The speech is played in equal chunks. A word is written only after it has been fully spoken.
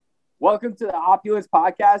Welcome to the Opulence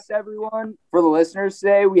podcast, everyone. For the listeners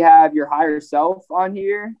today, we have your higher self on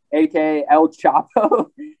here, aka El Chapo.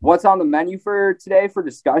 What's on the menu for today for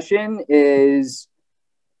discussion is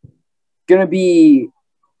going to be,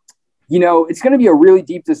 it's going to be a really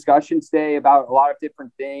deep discussion today about a lot of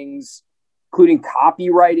different things, including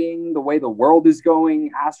copywriting, the way the world is going,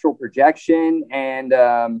 astral projection, and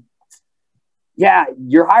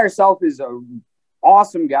your higher self is a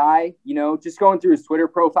awesome guy. Just going through his Twitter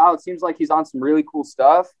profile, it seems like he's on some really cool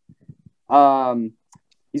stuff.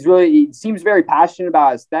 He seems very passionate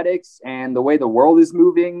about aesthetics and the way the world is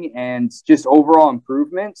moving and just overall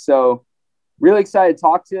improvement. So really excited to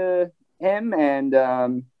talk to him, and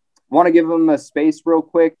want to give him a space real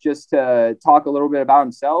quick just to talk a little bit about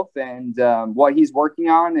himself and what he's working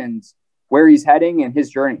on and where he's heading and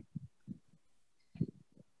his journey.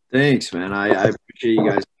 Thanks, man. I appreciate you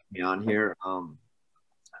guys having me on here.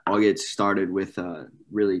 I'll get started with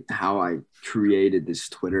really how I created this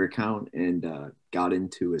Twitter account and got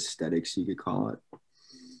into aesthetics, you could call it.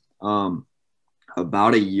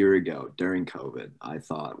 About a year ago during COVID, I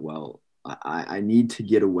thought, well, I need to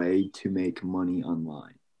get a way to make money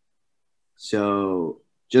online. So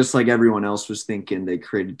just like everyone else was thinking, they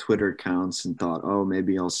created Twitter accounts and thought, oh,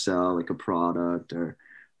 maybe I'll sell like a product or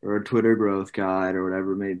a Twitter growth guide or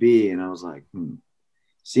whatever it may be. And I was like,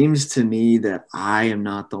 seems to me that I am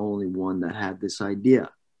not the only one that had this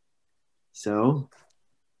idea. So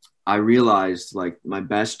I realized like my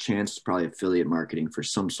best chance is probably affiliate marketing for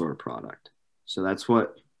some sort of product. So that's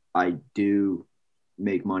what I do,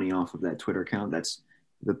 make money off of that Twitter account. That's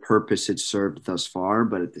the purpose it served thus far.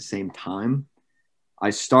 But at the same time,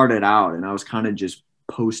 I started out and I was kind of just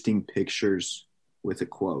posting pictures with a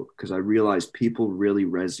quote because I realized people really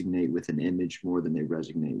resonate with an image more than they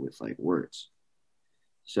resonate with like words.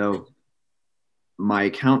 So my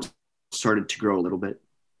account started to grow a little bit,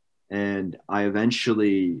 and I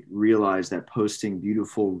eventually realized that posting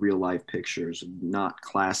beautiful real life pictures, not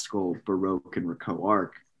classical Baroque and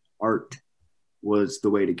Rococo art was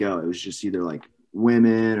the way to go. It was just either like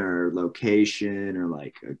women or location or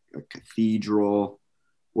like a cathedral,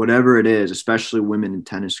 whatever it is, especially women in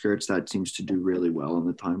tennis skirts. That seems to do really well on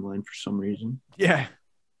the timeline for some reason. Yeah.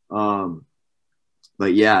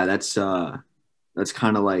 But yeah, that's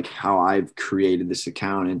kind of like how I've created this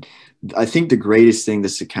account. And I think the greatest thing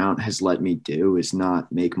this account has let me do is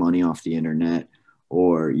not make money off the internet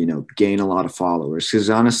or, gain a lot of followers. Because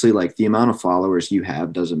honestly, like the amount of followers you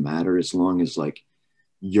have doesn't matter as long as like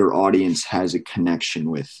your audience has a connection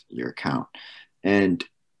with your account. And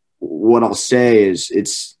what I'll say is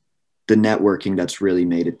it's the networking that's really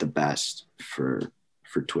made it the best for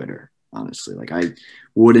Twitter. Honestly, like I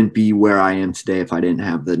wouldn't be where I am today if I didn't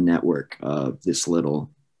have the network of this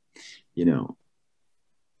little,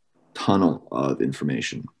 tunnel of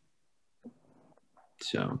information.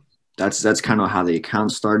 So that's kind of how the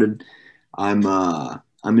account started. I'm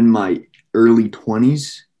in my early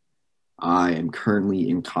 20s. I am currently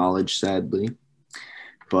in college, sadly,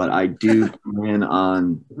 but I do plan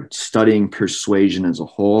on studying persuasion as a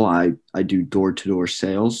whole. I do door-to-door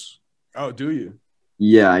sales. Oh, do you?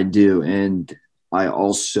 Yeah, I do. And I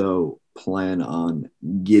also plan on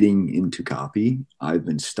getting into copy. I've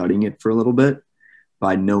been studying it for a little bit.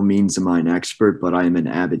 By no means am I an expert, but I am an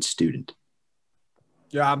avid student.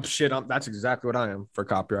 Yeah, that's exactly what I am for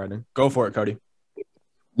copywriting. Go for it, Cody.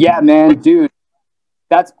 Yeah, man, dude.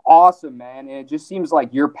 That's awesome, man. And it just seems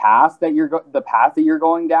like the path that you're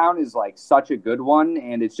going down is like such a good one,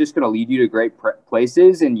 and it's just going to lead you to great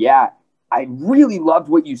places. And yeah, I really loved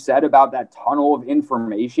what you said about that tunnel of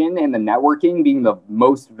information and the networking being the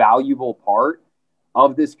most valuable part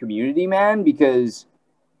of this community, man, because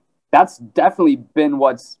that's definitely been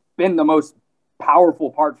what's been the most powerful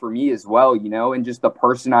part for me as well, and just the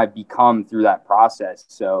person I've become through that process.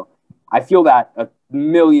 So I feel that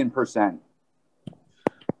 1,000,000%.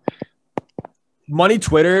 Money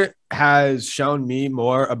Twitter has shown me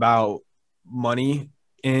more about money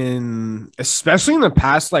especially in the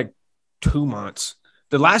past, 2 months.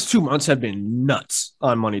 The last 2 months have been nuts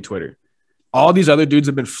on Money Twitter. All these other dudes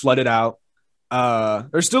have been flooded out.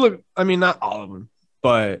 There's still, not all of them,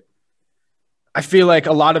 but I feel like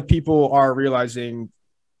a lot of people are realizing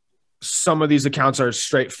some of these accounts are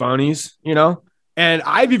straight phonies, And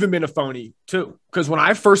I've even been a phony too, because when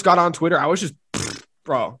I first got on Twitter, I was just,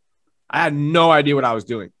 bro, I had no idea what I was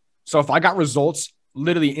doing. So if I got results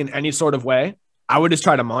literally in any sort of way, I would just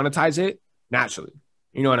try to monetize it naturally.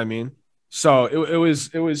 You know what I mean? So it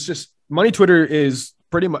was just Money Twitter is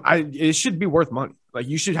pretty much, it should be worth money. Like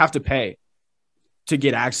you should have to pay to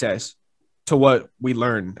get access to what we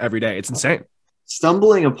learn every day. It's insane.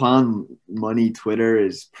 stumbling upon money Twitter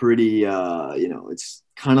is pretty it's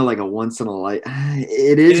kind of like a once in a life.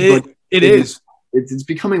 It is, but it is. It's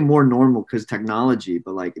becoming more normal because technology,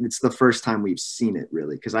 but like it's the first time we've seen it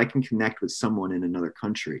really, because I can connect with someone in another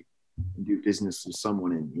country and do business with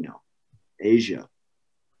someone in Asia,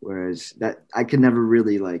 whereas that I could never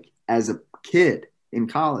really, like, as a kid in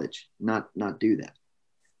college, not do that.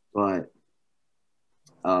 But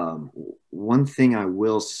one thing I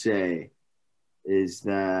will say is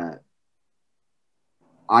that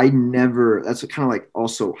I never, that's kind of like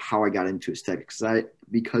also how I got into aesthetics.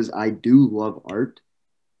 Because I do love art.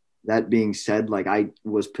 That being said, like I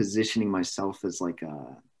was positioning myself as like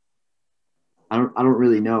I don't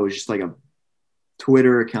really know. It's just like a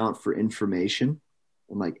Twitter account for information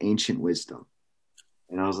and like ancient wisdom.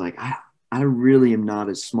 And I was like, I really am not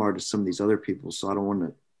as smart as some of these other people. So I don't want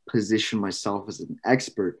to position myself as an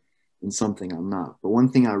expert in something I'm not. But one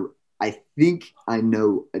thing I think I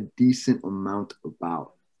know a decent amount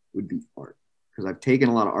about would be art, because I've taken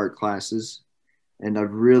a lot of art classes and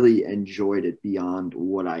I've really enjoyed it beyond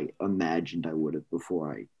what I imagined I would have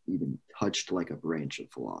before I even touched like a branch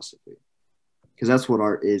of philosophy. Because that's what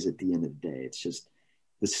art is at the end of the day. It's just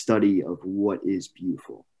the study of what is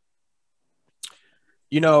beautiful.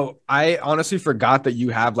 I honestly forgot that you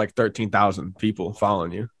have like 13,000 people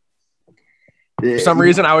following you. For some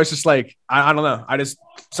reason, I was just like, I don't know.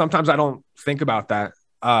 Sometimes I don't think about that.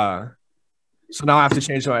 So now I have to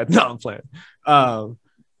change my, no, I'm playing.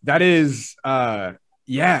 That is,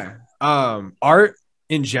 yeah. Art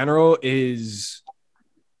in general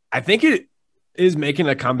I think it is making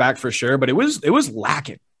a comeback for sure, but it was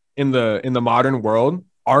lacking in the modern world.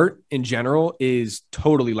 Art in general is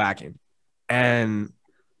totally lacking. And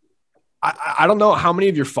I don't know how many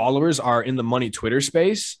of your followers are in the money Twitter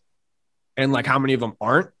space and like how many of them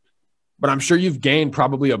aren't, but I'm sure you've gained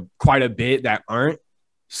probably quite a bit that aren't,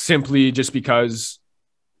 simply just because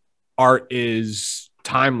art is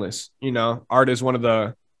timeless. Art is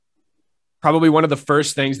probably one of the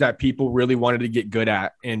first things that people really wanted to get good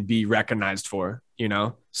at and be recognized for.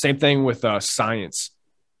 Same thing with science.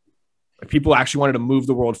 Like, people actually wanted to move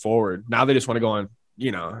the world forward. Now they just want to go on,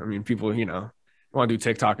 people, want to do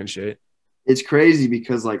TikTok and shit. It's crazy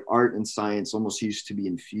because like art and science almost used to be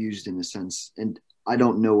infused in a sense. And I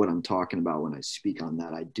don't know what I'm talking about when I speak on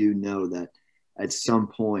that. I do know that at some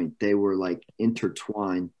point they were like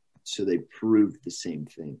intertwined, so they proved the same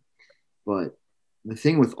thing. But the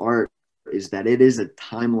thing with art is that it is a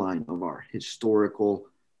timeline of our historical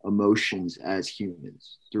emotions as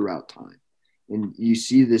humans throughout time. And you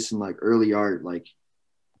see this in like early art. Like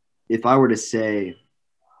if I were to say,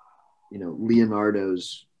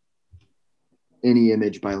 Leonardo's, any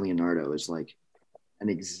image by Leonardo is like an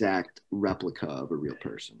exact replica of a real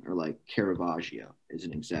person, or like Caravaggio is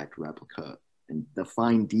an exact replica, and the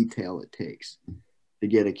fine detail it takes to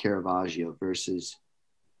get a Caravaggio versus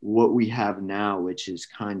what we have now, which is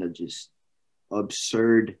kind of just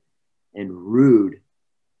absurd and rude.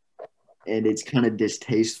 And it's kind of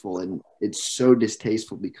distasteful. And it's so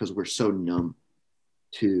distasteful because we're so numb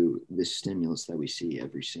to the stimulus that we see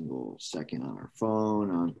every single second on our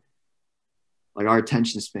phone, like our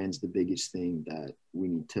attention span is the biggest thing that we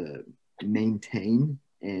need to maintain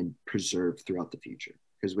and preserve throughout the future.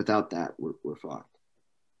 Because without that, we're fucked.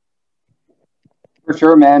 For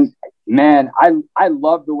sure, man. Man, I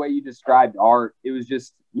love the way you described art. It was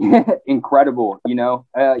just incredible.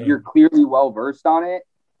 You're clearly well versed on it,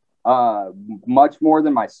 much more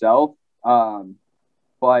than myself.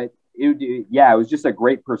 But it was just a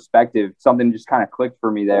great perspective. Something just kind of clicked for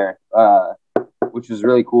me there, which was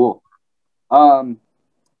really cool. To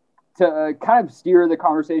kind of steer the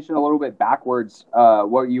conversation a little bit backwards,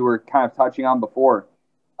 what you were kind of touching on before,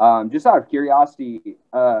 just out of curiosity,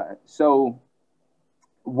 so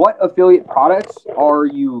what affiliate products are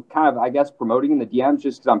you kind of, I guess, promoting in the DMs,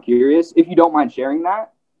 just because I'm curious, if you don't mind sharing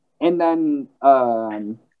that? And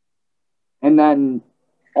then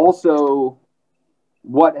also,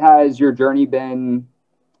 what has your journey been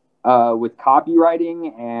with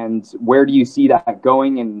copywriting, and where do you see that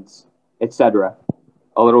going, and etc.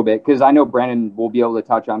 a little bit, because I know Brandon will be able to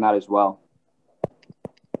touch on that as well.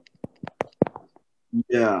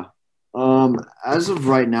 Yeah. As of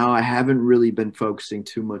right now, I haven't really been focusing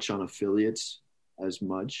too much on affiliates as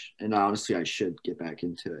much. And honestly, I should get back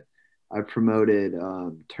into it. I promoted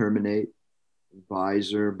Terminate,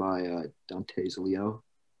 Visor by Dante's Leo,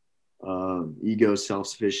 Ego,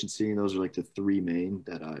 Self-Sufficiency. And those are like the three main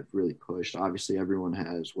that I've really pushed. Obviously, everyone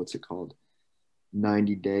has, what's it called?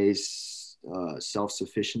 90 days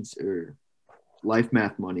self-sufficiency or Life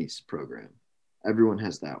Math Money's program. Everyone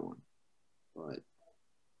has that one. But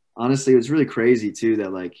honestly, it was really crazy too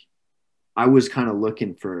that like I was kind of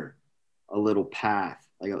looking for a little path,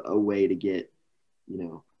 like a way to get,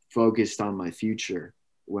 focused on my future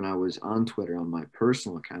when I was on Twitter on my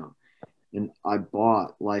personal account. And I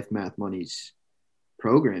bought Life Math Money's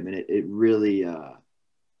program, and it really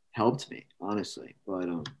helped me, honestly. But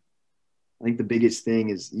I think the biggest thing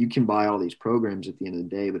is you can buy all these programs at the end of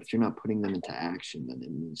the day, but if you're not putting them into action, then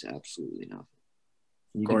it means absolutely nothing.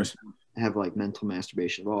 You can have like mental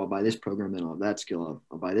masturbation. Oh, I'll buy this program, then I'll have that skill.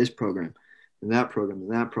 I'll buy this program, and that program,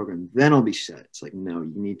 and that program. Then I'll be set. It's like, no,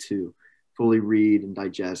 you need to fully read and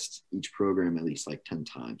digest each program at least like 10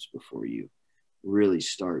 times before you really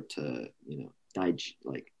start to,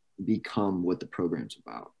 become what the program's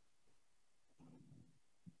about.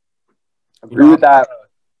 Agree with that,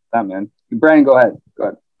 man. Brandon, go ahead.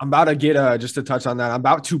 I'm about to get just to touch on that. I'm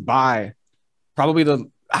about to buy probably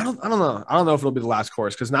I don't know if it'll be the last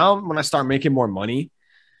course, because now when I start making more money,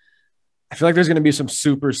 I feel like there's going to be some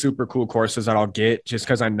super, super cool courses that I'll get just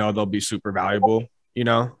because I know they'll be super valuable.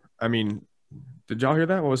 I mean, did y'all hear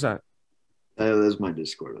that? What was that? That was my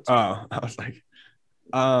Discord. I was like,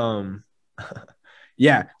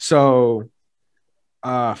 yeah. So,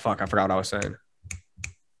 fuck, I forgot what I was saying.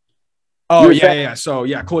 Oh, yeah. So,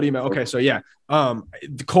 yeah, cold email. Okay, so yeah,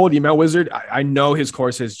 the cold email wizard. I know his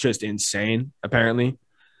course is just insane, apparently,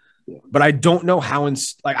 but I don't know how.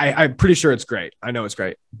 I'm pretty sure it's great. I know it's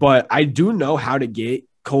great, but I do know how to get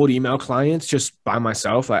cold email clients just by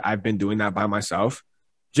myself. Like I've been doing that by myself,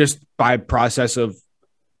 just by process of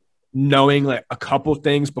knowing like a couple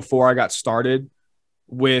things before I got started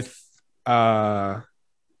with, I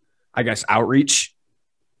guess, outreach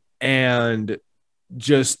and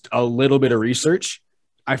just a little bit of research.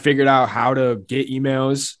 I figured out how to get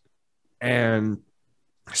emails and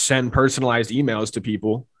send personalized emails to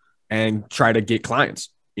people and try to get clients,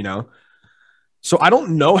 So I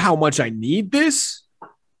don't know how much I need this,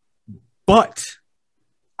 but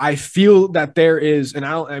I feel that there is, and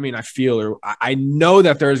I know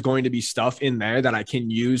that there is going to be stuff in there that I can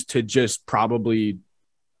use to just probably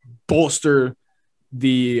bolster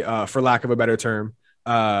the, for lack of a better term,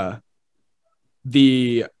 I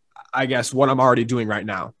guess what I'm already doing right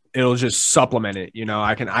now. It'll just supplement it.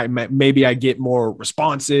 Maybe I get more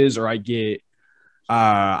responses, or I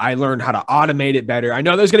learned how to automate it better. I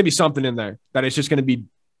know there's going to be something in there that is just going to be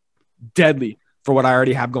deadly for what I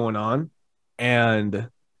already have going on. And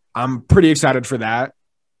I'm pretty excited for that.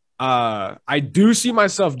 I do see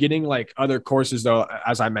myself getting like other courses though,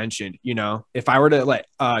 as I mentioned, if I were to like,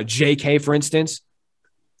 JK, for instance,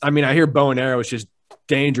 I mean, I hear bow and arrow is just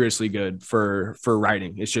dangerously good for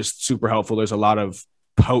writing. It's just super helpful. There's a lot of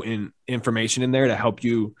potent information in there to help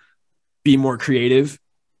you be more creative.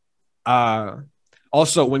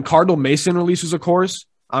 Also, when Cardinal Mason releases a course,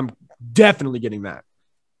 I'm definitely getting that.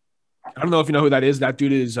 I don't know if you know who that is. That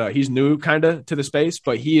dude is he's new kind of to the space,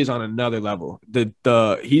 but he is on another level.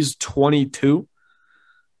 He's 22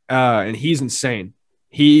 and he's insane.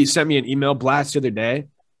 He sent me an email blast the other day,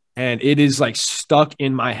 and it is like stuck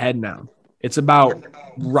in my head now. It's about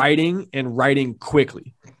writing and writing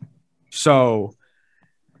quickly. So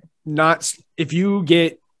not if you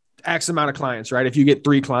get X amount of clients, right? If you get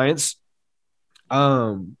 3 clients,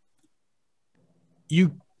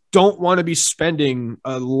 you don't want to be spending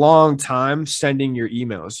a long time sending your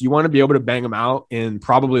emails. You want to be able to bang them out in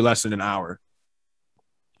probably less than an hour.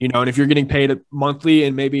 And if you're getting paid monthly,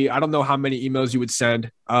 and maybe, I don't know how many emails you would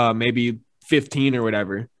send, maybe 15 or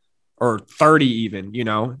whatever, or 30 even,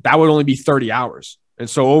 that would only be 30 hours. And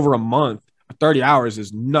so over a month, 30 hours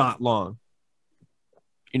is not long.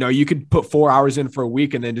 You could put 4 hours in for a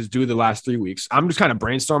week and then just do the last 3 weeks. I'm just kind of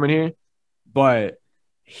brainstorming here, but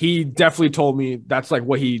he definitely told me that's like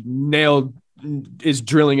what he nailed, is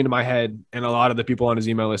drilling into my head. And a lot of the people on his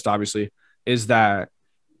email list, obviously, is that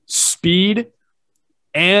speed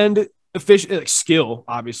and efficient, like skill,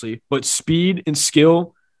 obviously, but speed and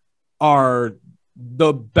skill are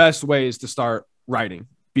the best ways to start writing.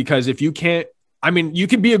 Because if you can't, you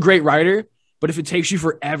can be a great writer, but if it takes you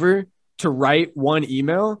forever to write one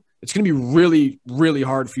email, it's going to be really, really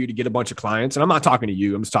hard for you to get a bunch of clients. And I'm not talking to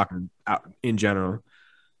you. I'm just talking out in general.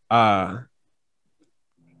 To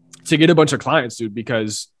get a bunch of clients, dude,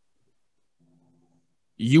 because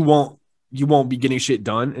you won't be getting shit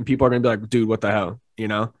done, and people are going to be like, dude, what the hell?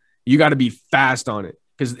 You got to be fast on it.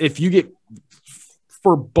 Because if you get,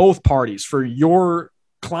 for both parties, for your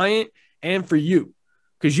client and for you,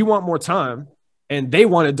 because you want more time and they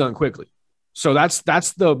want it done quickly. So that's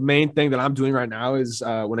the main thing that I'm doing right now is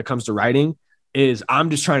when it comes to writing, is I'm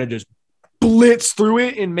just trying to just blitz through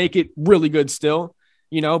it and make it really good still.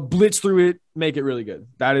 blitz through it, make it really good.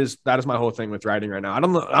 That is my whole thing with writing right now. I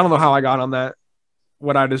don't know how I got on that.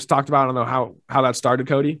 What I just talked about. I don't know how that started,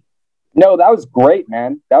 Cody. No, that was great,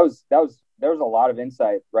 man. There was a lot of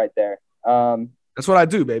insight right there. That's what I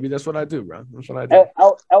do, baby. That's what I do, bro. That's what I do.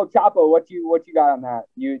 El Chapo, what you got on that?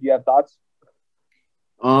 You have thoughts?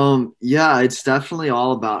 Yeah, it's definitely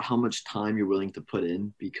all about how much time you're willing to put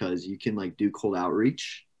in, because you can like do cold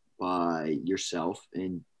outreach by yourself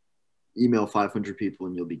and email 500 people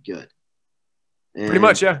and you'll be good. And pretty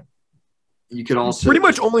much, yeah. You could also pretty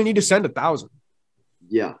much only need to send 1,000.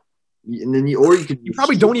 Yeah. And then you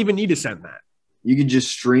probably don't even need to send that. You could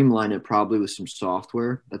just streamline it probably with some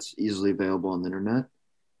software that's easily available on the internet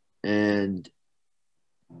and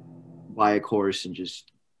buy a course and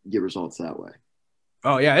just get results that way.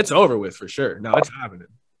 Oh, yeah, it's over with for sure. No, it's happening.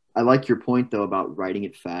 I like your point, though, about writing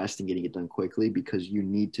it fast and getting it done quickly, because you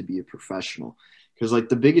need to be a professional. Because, like,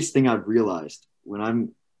 the biggest thing I've realized when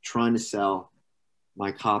I'm trying to sell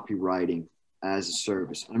my copywriting as a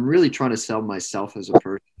service, I'm really trying to sell myself as a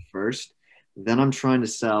person first. Then I'm trying to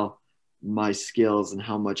sell my skills and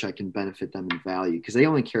how much I can benefit them in value, because they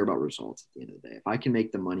only care about results at the end of the day. If I can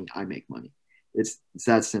make the money, I make money. It's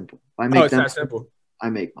that simple. If I make that simple. I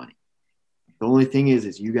make money. The only thing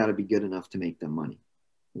is you got to be good enough to make the money.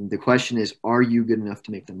 And the question is, are you good enough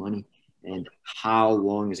to make the money? And how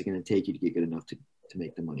long is it going to take you to get good enough to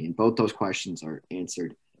make the money? And both those questions are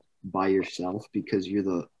answered by yourself, because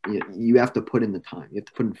you have to put in the time. You have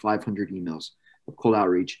to put in 500 emails of cold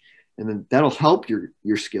outreach, and then that'll help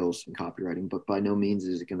your skills in copywriting, but by no means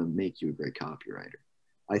is it going to make you a great copywriter.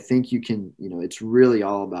 I think you can, it's really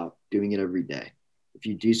all about doing it every day. If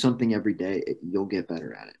you do something every day, you'll get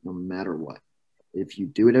better at it no matter what. If you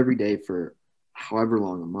do it every day for however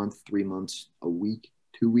long, a month, 3 months, a week,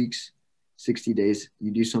 2 weeks, 60 days,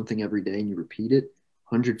 you do something every day and you repeat it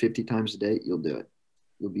 150 times a day, you'll do it.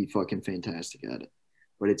 You'll be fucking fantastic at it.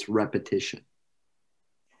 But it's repetition.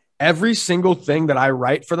 Every single thing that I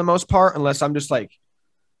write, for the most part, unless I'm just like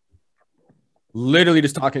literally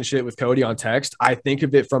just talking shit with Cody on text, I think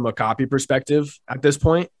of it from a copy perspective at this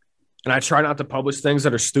point. And I try not to publish things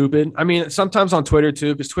that are stupid. I mean, sometimes on Twitter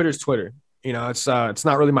too, because Twitter's Twitter. It's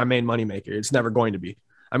not really my main money maker. It's never going to be.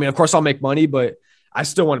 I mean, of course I'll make money, but I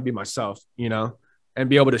still want to be myself, and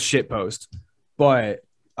be able to shit post. But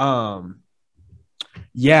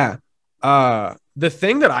yeah. The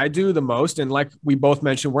thing that I do the most, and like we both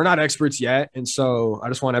mentioned, we're not experts yet. And so I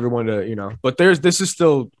just want everyone to, but this is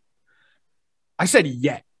still, I said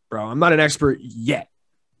yet, bro. I'm not an expert yet.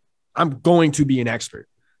 I'm going to be an expert.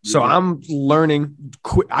 So I'm learning.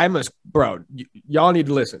 Bro, y'all need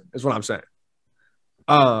to listen is what I'm saying.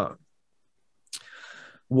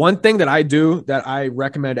 One thing that I do that I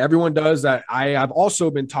recommend everyone does, that I've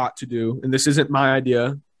also been taught to do, and this isn't my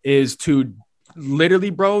idea, is to literally,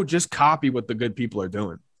 bro, just copy what the good people are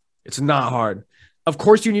doing. It's not hard. Of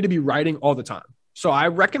course, you need to be writing all the time. So I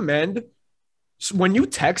recommend when you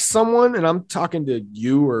text someone, and I'm talking to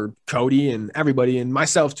you or Cody and everybody and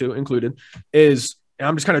myself too included, and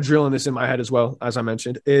I'm just kind of drilling this in my head as well, as I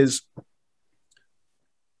mentioned, is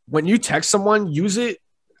when you text someone, use it.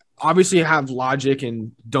 Obviously have logic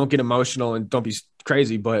and don't get emotional and don't be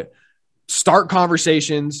crazy, but start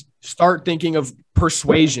conversations, start thinking of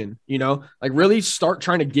persuasion, like really start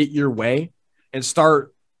trying to get your way and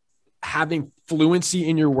start having fluency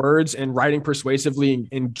in your words and writing persuasively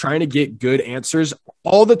and trying to get good answers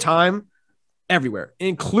all the time, everywhere,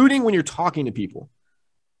 including when you're talking to people.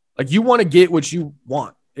 Like, you want to get what you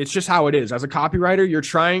want. It's just how it is. As a copywriter, you're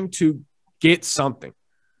trying to get something.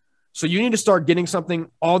 So you need to start getting something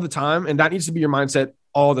all the time. And that needs to be your mindset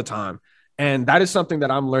all the time. And that is something that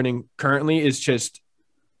I'm learning currently, is just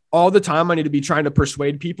all the time I need to be trying to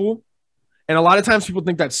persuade people. And a lot of times people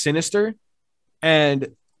think that's sinister.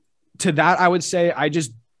 And to that, I would say, I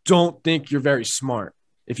just don't think you're very smart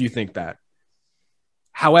if you think that.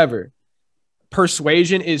 However,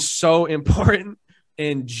 persuasion is so important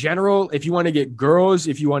in general. If you want to get girls,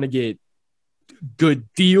 if you want to get good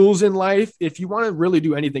deals in life, if you want to really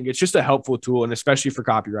do anything, it's just a helpful tool, and especially for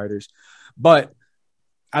copywriters. But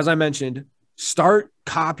as I mentioned, start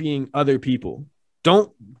copying other people.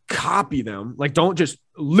 Don't copy them. Like, don't just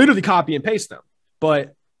literally copy and paste them.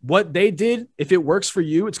 But what they did, if it works for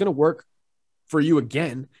you, it's going to work for you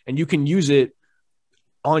again, and you can use it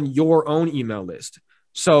on your own email list.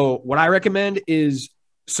 So what I recommend is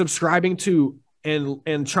subscribing to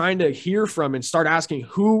and trying to hear from and start asking,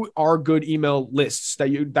 who are good email lists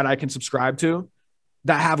that I can subscribe to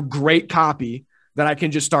that have great copy that I can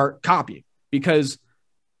just start copying, because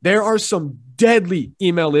there are some deadly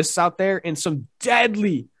email lists out there and some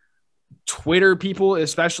deadly Twitter people,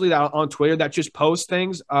 especially that on Twitter, that just post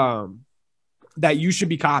things that you should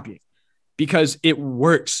be copying because it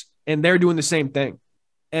works and they're doing the same thing.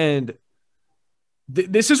 And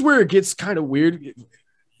this is where it gets kind of weird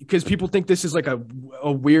because people think this is like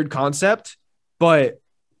a weird concept, but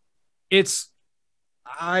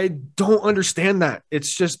I don't understand that.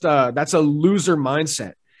 It's just that's a loser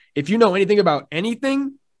mindset. If you know anything about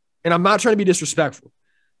anything, and I'm not trying to be disrespectful,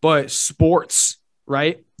 but sports,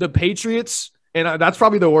 right? The Patriots, and that's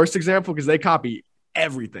probably the worst example because they copy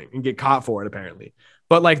everything and get caught for it apparently.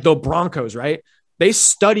 But like the Broncos, right? They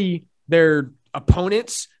study their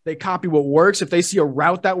opponents. They copy what works. If they see a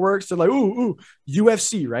route that works, they're like, ooh,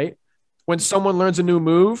 UFC, right? When someone learns a new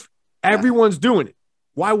move, everyone's doing it.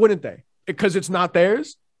 Why wouldn't they? Because it's not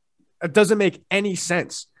theirs. It doesn't make any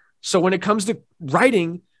sense. So when it comes to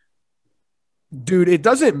writing, dude, it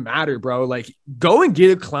doesn't matter, bro. Like go and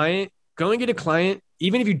get a client,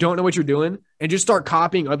 even if you don't know what you're doing, and just start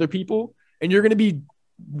copying other people. And you're going to be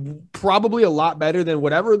probably a lot better than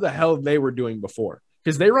whatever the hell they were doing before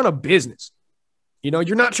because they run a business. You know,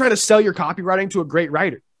 you're not trying to sell your copywriting to a great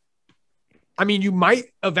writer. I mean, you might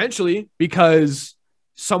eventually because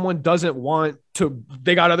someone doesn't want to,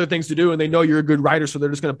 they got other things to do and they know you're a good writer. So they're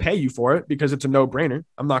just going to pay you for it because it's a no brainer.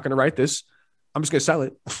 I'm not going to write this. I'm just going to sell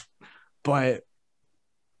it. But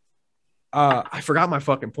I forgot my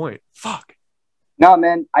fucking point. Fuck. No,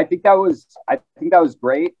 man, I think that was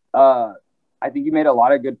great. I think you made a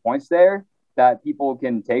lot of good points there that people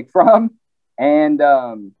can take from. And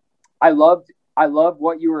I love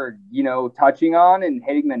what you were, touching on and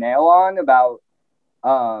hitting the nail on about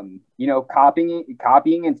copying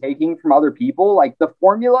and taking from other people. Like the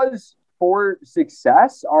formulas for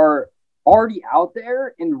success are already out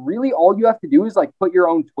there, and really all you have to do is like put your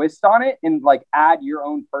own twist on it and like add your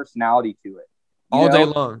own personality to it all day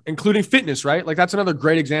long, including fitness, right? Like that's another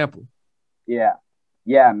great example. Yeah,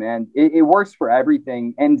 man, it works for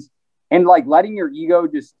everything. And like letting your ego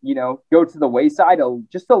just go to the wayside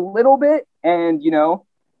just a little bit, and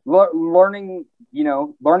learning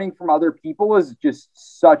from other people is just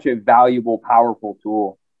such a valuable, powerful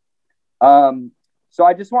tool. So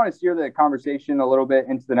I just want to steer the conversation a little bit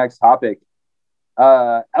into the next topic.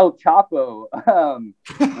 El Chapo.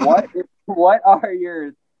 What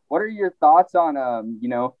are your thoughts on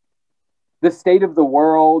the state of the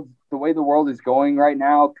world, the way the world is going right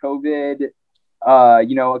now, COVID?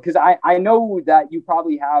 Because I know that you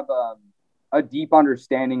probably have a deep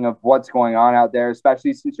understanding of what's going on out there,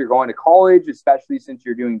 especially since you're going to college, especially since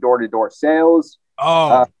you're doing door-to-door sales.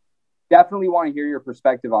 Definitely want to hear your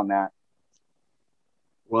perspective on that.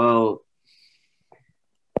 Well,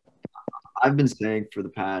 I've been saying for the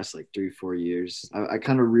past like 3-4 years, I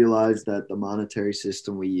kind of realized that the monetary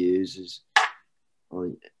system we use is,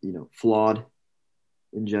 flawed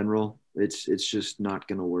in general. It's just not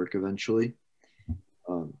going to work eventually.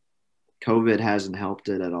 COVID hasn't helped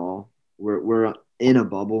it at all. We're in a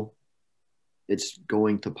bubble. It's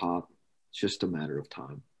going to pop. It's just a matter of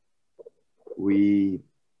time. We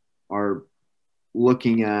are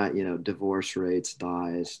looking at, divorce rates,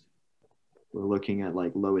 highest. We're looking at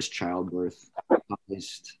like lowest childbirth,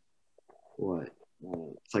 highest.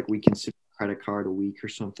 It's like we consume a credit card a week or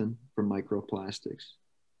something from microplastics.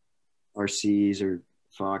 Our seas are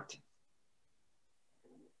fucked.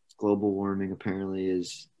 Global warming apparently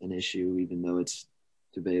is an issue, even though it's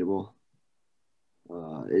debatable.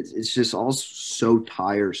 It's just all so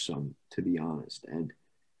tiresome, to be honest. And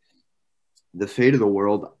the fate of the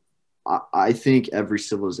world, I think every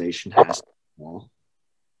civilization has to fall.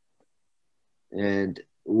 And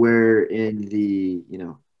we're in the,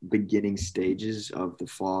 beginning stages of the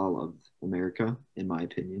fall of America, in my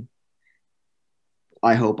opinion.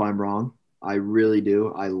 I hope I'm wrong. I really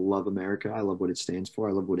do. I love America. I love what it stands for.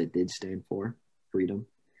 I love what it did stand for, freedom.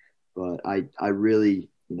 But I really,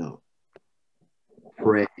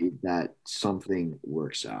 pray that something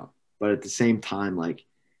works out. But at the same time, like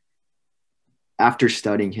after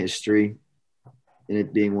studying history and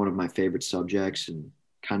it being one of my favorite subjects and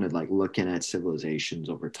kind of like looking at civilizations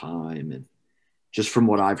over time and just from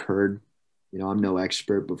what I've heard, I'm no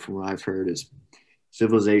expert, but from what I've heard is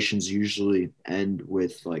civilizations usually end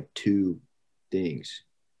with like two things: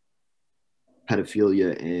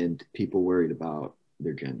 pedophilia and people worried about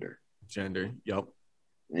their gender. Yep.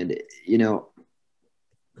 And,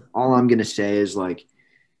 all I'm going to say is like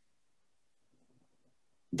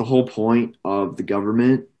the whole point of the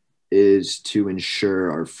government is to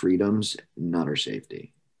ensure our freedoms, not our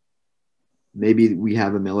safety. Maybe we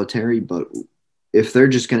have a military, but if they're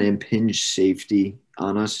just going to impinge safety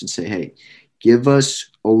on us and say, hey, give us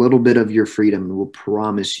a little bit of your freedom and we'll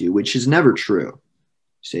promise you, which is never true.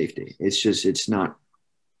 safety. It's not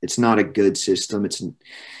a good system.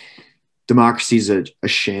 Democracy is a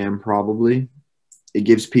sham, probably. It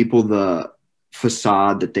gives people the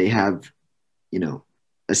facade that they have,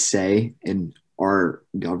 a say in our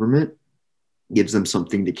government, gives them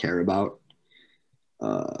something to care about.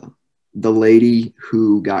 The lady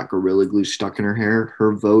who got Gorilla Glue stuck in her hair,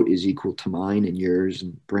 her vote is equal to mine and yours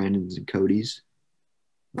and Brandon's and Cody's.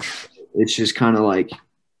 It's just kind of like,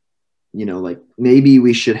 like maybe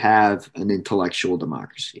we should have an intellectual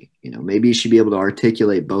democracy. Maybe you should be able to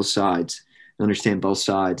articulate both sides, understand both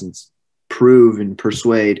sides, and prove and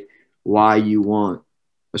persuade why you want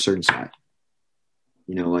a certain side.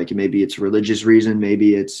 Like maybe it's religious reason,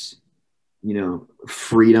 maybe it's,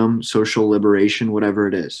 freedom, social liberation, whatever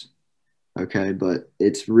it is. Okay. But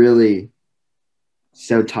it's really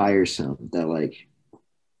so tiresome that like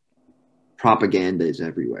propaganda is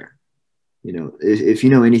everywhere. If you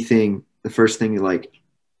know anything, the first thing like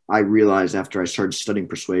I realized after I started studying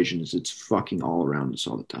persuasion is it's fucking all around us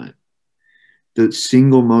all the time. The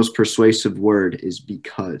single most persuasive word is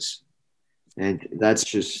because. And that's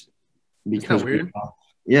just because we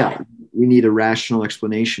need a rational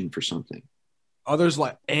explanation for something. Others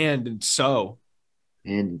like and so.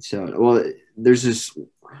 Well, there's this,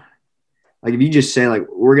 like, if you just say like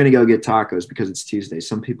we're gonna go get tacos because it's Tuesday,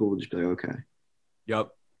 some people will just be like, okay. Yep.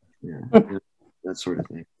 Yeah. That sort of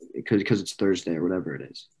thing. Because it's Thursday or whatever it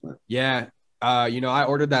is. But yeah. I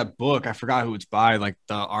ordered that book. I forgot who it's by, like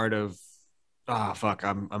the art of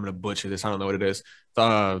I'm gonna butcher this. I don't know what it is.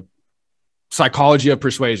 The Psychology of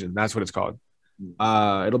Persuasion. That's what it's called.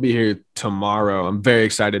 It'll be here tomorrow. I'm very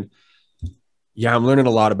excited. Yeah, I'm learning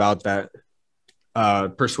a lot about that.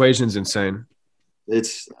 Persuasion's insane.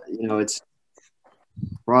 It's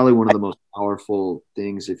probably one of the most powerful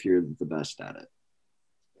things if you're the best at it.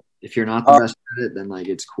 If you're not the best at it, then like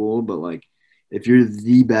it's cool. But like if you're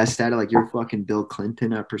the best at it, like you're fucking Bill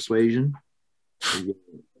Clinton at persuasion,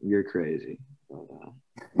 you're crazy.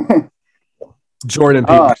 But, Jordan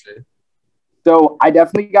Peterson. So I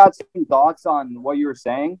definitely got some thoughts on what you were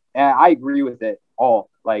saying, and I agree with it all.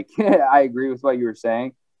 Like I agree with what you were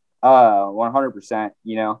saying, 100%.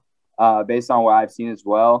 Based on what I've seen as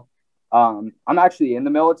well. I'm actually in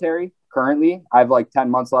the military currently. I have like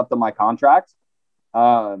 10 months left of my contract.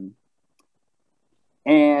 And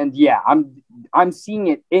yeah, I'm seeing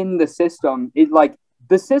it in the system. It like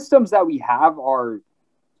the systems that we have are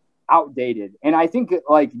outdated. And I think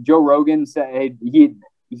like Joe Rogan said, he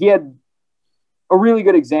had a really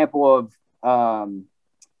good example of,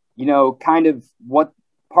 kind of what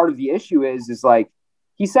part of the issue is like,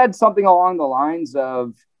 he said something along the lines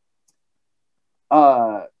of,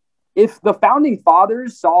 if the founding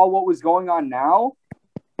fathers saw what was going on now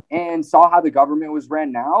and saw how the government was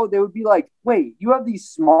ran now, they would be like, wait, you have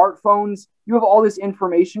these smartphones, you have all this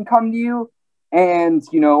information come to you and,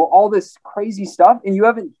 all this crazy stuff, and you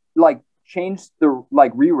haven't like changed the,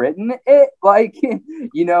 like rewritten it. Like,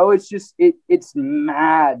 it's just, it's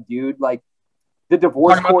mad, dude. Like the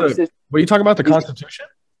divorce court system. Were you talking about the Constitution?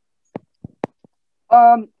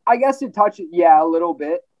 I guess it touches, a little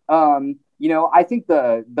bit. I think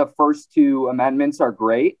the first two amendments are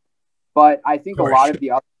great, but I think a lot of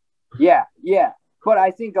the other, but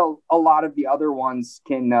I think a lot of the other ones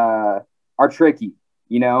are tricky,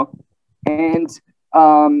 and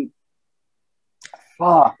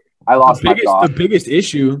I lost my thought. The biggest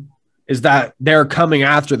issue is that they're coming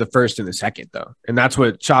after the first and the second, though, and that's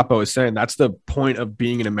what Chapo is saying. That's the point of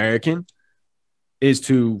being an American, is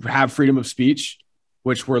to have freedom of speech,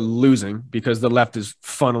 which we're losing because the left is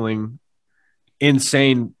funneling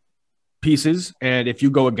insane pieces, and if you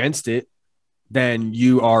go against it, then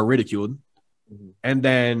you are ridiculed. And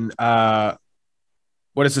then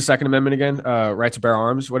what is the Second Amendment again? Right to bear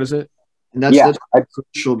arms. What is it? And that's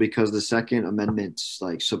crucial because the Second Amendment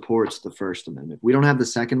like supports the First Amendment. If we don't have the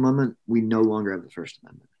Second Amendment, we no longer have the First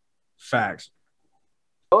Amendment. Facts.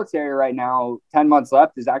 Military right now, 10 months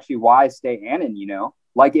left, is actually why I stay Annan,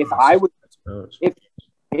 like if I would,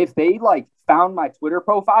 if they like found my Twitter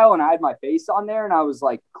profile and I had my face on there and I was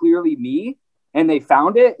like clearly me, and they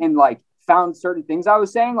found it and like found certain things I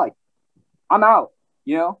was saying, like I'm out,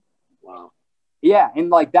 Wow. Yeah. And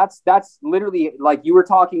like, that's literally like you were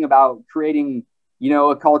talking about creating,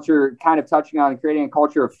 a culture, kind of touching on creating a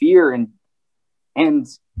culture of fear. And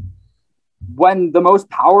when the most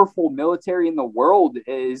powerful military in the world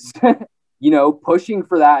is, pushing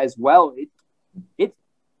for that as well, it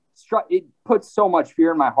puts so much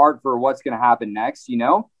fear in my heart for what's going to happen next,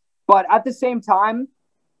 but at the same time,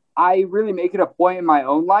 I really make it a point in my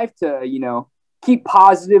own life to, keep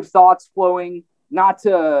positive thoughts flowing, not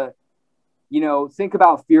to, think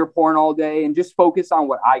about fear porn all day and just focus on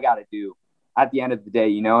what I got to do at the end of the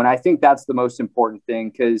day, and I think that's the most important thing,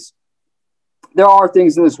 because there are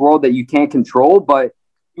things in this world that you can't control, but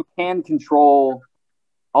you can control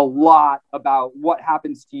a lot about what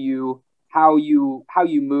happens to you, how you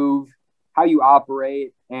move, how you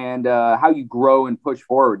operate, and how you grow and push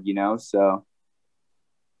forward, so.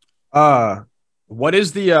 What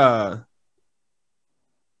is the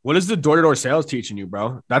door-to-door sales teaching you,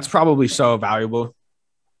 bro? That's probably so valuable.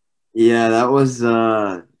 Yeah, that was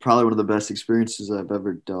probably one of the best experiences I've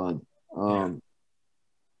ever done.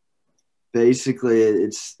 Basically,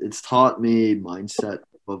 it's taught me mindset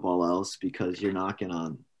above all else, because you're knocking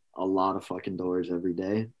on a lot of fucking doors every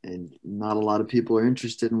day, and not a lot of people are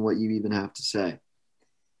interested in what you even have to say.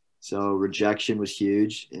 So rejection was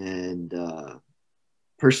huge, and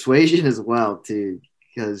persuasion as well too,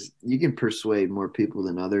 because you can persuade more people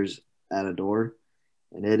than others at a door.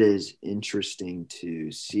 And it is interesting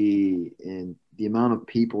to see in the amount of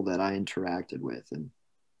people that I interacted with and,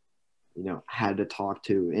 had to talk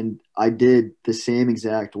to. And I did the same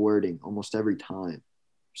exact wording almost every time,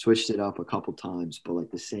 switched it up a couple times, but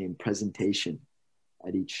like the same presentation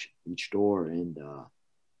at each door. And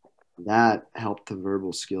that helped the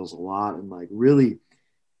verbal skills a lot, and like really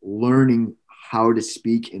learning how to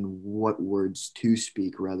speak and what words to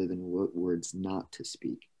speak rather than what words not to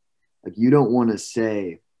speak. Like, you don't want to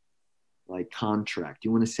say like contract.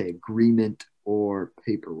 You want to say agreement or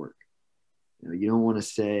paperwork. You don't want to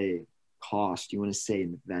say cost. You want to say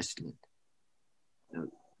investment.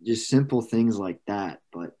 Just simple things like that.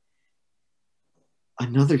 But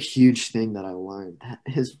another huge thing that I learned that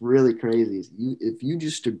is really crazy is if you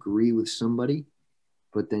just agree with somebody,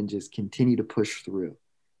 but then just continue to push through,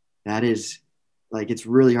 that is like, it's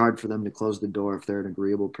really hard for them to close the door if they're an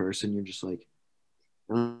agreeable person. You're just like,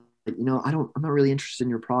 I'm not really interested in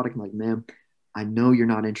your product. I'm like, ma'am, I know you're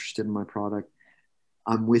not interested in my product.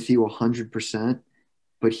 I'm with you 100%,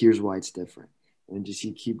 but here's why it's different. And just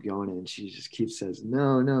you keep going, and she just keeps says,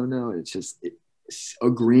 no. It's just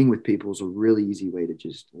agreeing with people is a really easy way to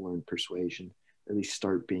just learn persuasion, at least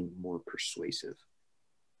start being more persuasive.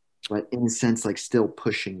 But in a sense, like still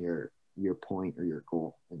pushing your point or your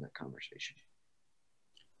goal in that conversation.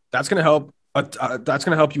 That's gonna help. That's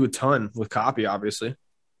gonna help you a ton with copy, obviously.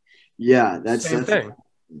 Yeah, that's same thing.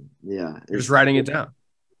 Yeah, just writing it down.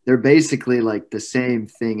 They're basically like the same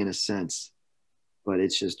thing in a sense, but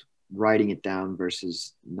it's just writing it down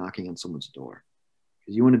versus knocking on someone's door.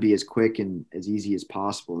 Because you want to be as quick and as easy as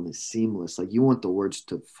possible and as seamless. Like, you want the words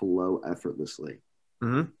to flow effortlessly.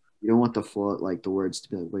 Mm-hmm. You don't want the words to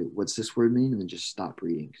be like, wait, what's this word mean? And then just stop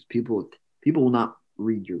reading, because people will not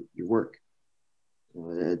read your work.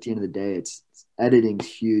 At the end of the day, it's editing's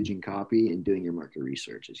huge in copy, and doing your market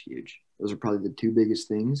research is huge. Those are probably the two biggest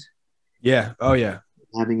things. Yeah. Oh yeah.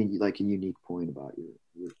 Having a unique point about your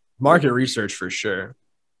market research for sure.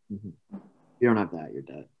 Mm-hmm. If you don't have that, you're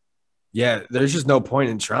dead. Yeah, there's just no point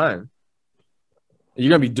in trying. You're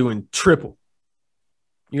gonna be doing triple.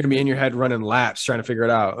 You're gonna be in your head running laps trying to figure it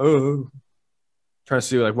out. Oh, trying to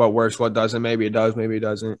see like what works, what doesn't. Maybe it does, maybe it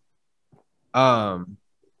doesn't.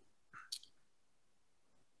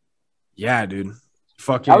 Yeah, dude.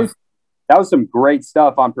 Fucking. That was some great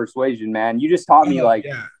stuff on persuasion, man. You just taught me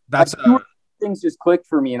that's things just clicked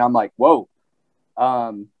for me, and I'm like, whoa.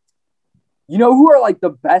 Who are like the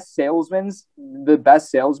best salesmen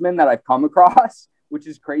that I've come across, which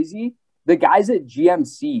is crazy. The guys at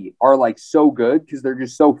GMC are like so good because they're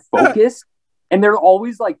just so focused, and they're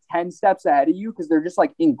always like 10 steps ahead of you because they're just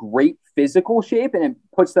like in great physical shape, and it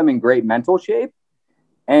puts them in great mental shape.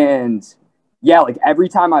 And yeah, like every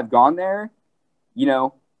time I've gone there,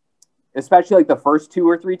 especially like the first 2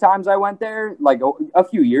 or 3 times I went there, like a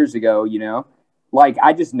few years ago, like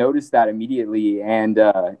I just noticed that immediately, and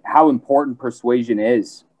how important persuasion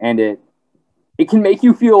is. And it can make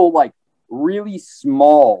you feel like really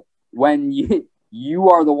small when you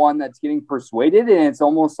are the one that's getting persuaded, and it's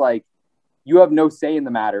almost like you have no say in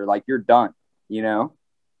the matter. Like, you're done,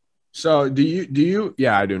 So do you,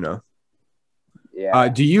 yeah, I do know. Yeah.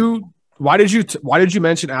 Why did you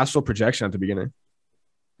mention astral projection at the beginning?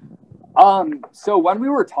 So when we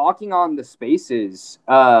were talking on the spaces,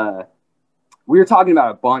 we were talking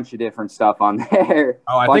about a bunch of different stuff on there.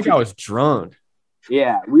 Oh, I think I was drunk.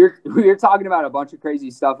 Yeah, we were talking about a bunch of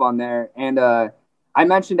crazy stuff on there, and I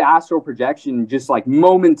mentioned astral projection just like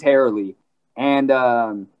momentarily,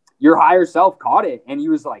 and your higher self caught it, and he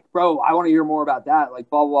was like, "Bro, I want to hear more about that."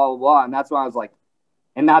 Like, blah blah blah blah, and that's why I was like,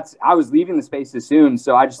 I was leaving the spaces soon,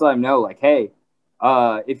 so I just let him know, like, hey,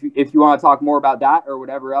 if you want to talk more about that or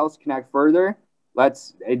whatever else, connect further.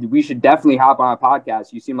 we should definitely hop on a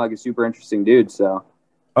podcast. You seem like a super interesting dude. So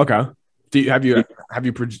Okay. Have you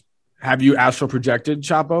astral projected,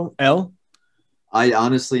 Chapo L? I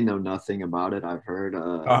honestly know nothing about it. I've heard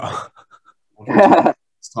Oh.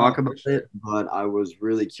 talk about it, but I was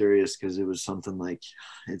really curious because it was something like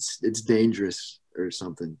it's dangerous or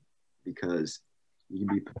something because you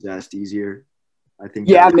can be possessed easier. I think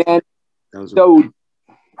yeah, man. So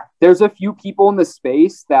there's a few people in the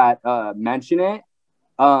space that mention it.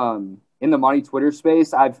 In the money Twitter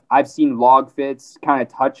space, I've seen Logfits kind of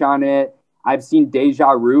touch on it. I've seen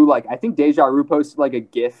Deja Rue. Like, I think Deja Rue posted like a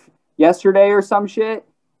GIF yesterday or some shit,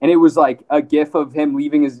 and it was like a GIF of him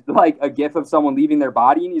leaving his like a GIF of someone leaving their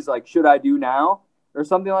body, and he's like, "Should I do now?" or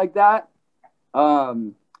something like that.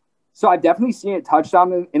 So I've definitely seen it touched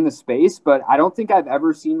on in the space, but I don't think I've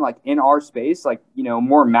ever seen like in our space, like, you know,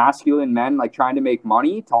 more masculine men like trying to make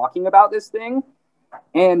money talking about this thing.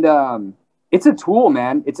 And it's a tool,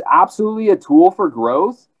 man. It's absolutely a tool for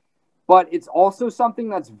growth, but it's also something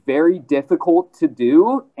that's very difficult to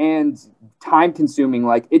do and time consuming.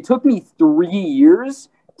 Like, it took me 3 years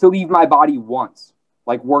to leave my body once,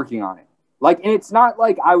 like working on it. Like, and it's not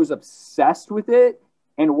like I was obsessed with it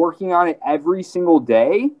and working on it every single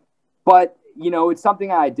day, but you know, it's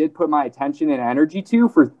something I did put my attention and energy to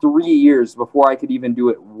for 3 years before I could even do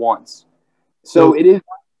it once. So it is.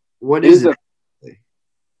 What is it?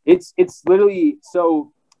 It's literally,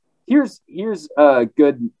 so here's a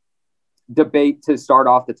good debate to start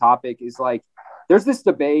off the topic. Is like, there's this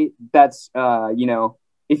debate that's you know,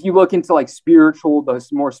 if you look into like the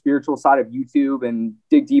more spiritual side of YouTube and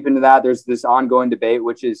dig deep into that, there's this ongoing debate,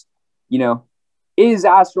 which is, you know, is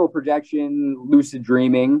astral projection lucid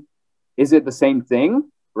dreaming? Is it the same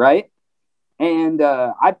thing? Right. And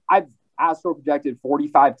I've astral projected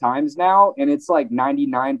 45 times now, and it's like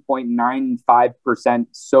 99.95%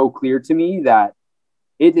 so clear to me that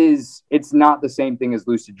it's not the same thing as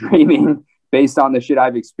lucid dreaming based on the shit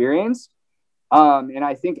I've experienced. And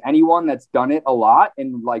I think anyone that's done it a lot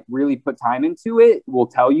and like really put time into it will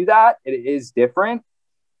tell you that it is different.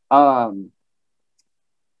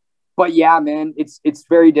 But yeah, man, it's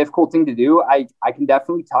very difficult thing to do. I can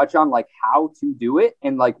definitely touch on like how to do it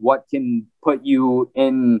and like what can put you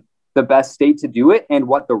in the best state to do it and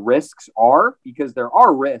what the risks are, because there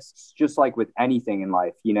are risks just like with anything in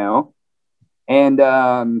life, you know.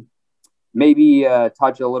 And maybe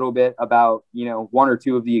touch a little bit about, you know, one or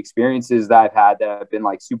two of the experiences that I've had that have been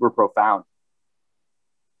like super profound.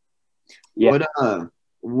 Yeah.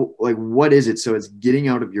 What is it? So it's getting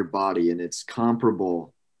out of your body, and it's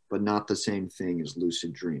comparable but not the same thing as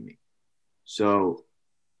lucid dreaming. So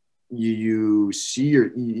you see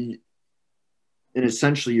and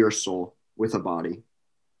essentially your soul with a body.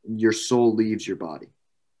 Your soul leaves your body.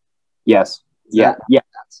 Yes. Yeah.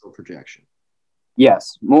 That's soul projection.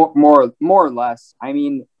 Yes. More or less. I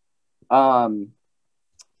mean, yeah,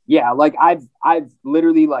 like I've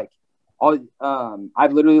literally like,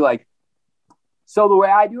 so the way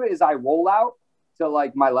I do it is I roll out to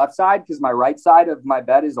like my left side, because my right side of my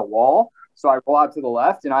bed is a wall. So I roll out to the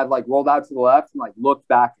left, and I've like rolled out to the left and like looked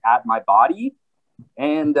back at my body.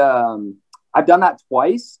 And I've done that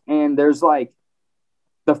twice. And there's like,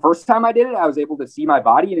 the first time I did it, I was able to see my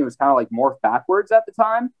body, and it was kind of like morphed backwards at the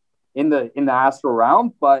time in the astral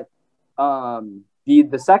realm. But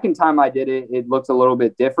the second time I did it, it looked a little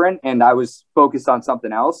bit different, and I was focused on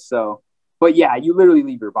something else. So, but yeah, you literally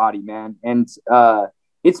leave your body, man. And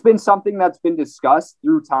it's been something that's been discussed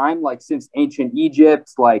through time, like since ancient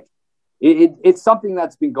Egypt. Like it's something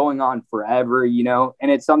that's been going on forever, you know,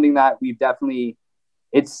 and it's something that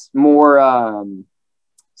it's more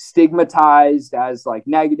stigmatized as like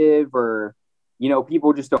negative, or, you know,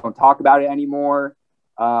 people just don't talk about it anymore.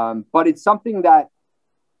 But it's something that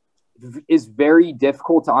is very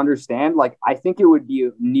difficult to understand. Like, I think it would be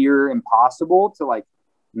near impossible to like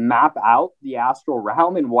map out the astral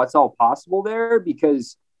realm and what's all possible there,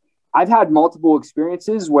 because I've had multiple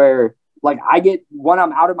experiences where like when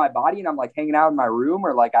I'm out of my body and I'm like hanging out in my room,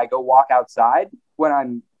 or like I go walk outside when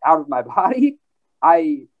I'm out of my body,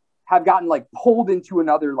 I have gotten like pulled into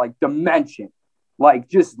another like dimension, like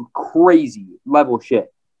just crazy level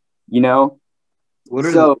shit, you know? What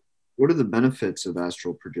are the benefits of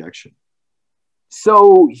astral projection?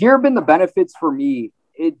 So here have been the benefits for me.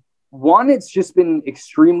 It's just been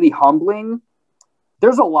extremely humbling.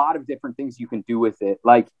 There's a lot of different things you can do with it.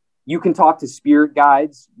 Like, you can talk to spirit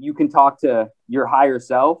guides. You can talk to your higher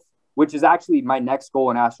self, which is actually my next goal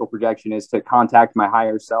in astral projection, is to contact my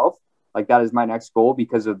higher self. Like, that is my next goal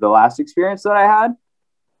because of the last experience that I had.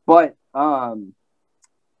 But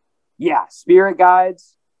yeah, spirit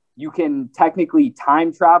guides. You can technically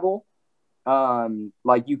time travel.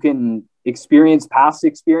 Like you can experience past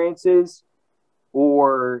experiences,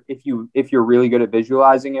 or if you're really good at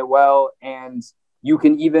visualizing it well, and you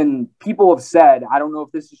can even, people have said, I don't know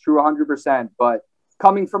if this is true 100%, but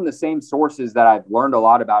coming from the same sources that I've learned a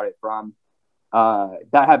lot about it from, that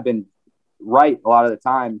have been right a lot of the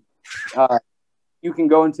time, you can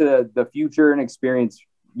go into the future and experience,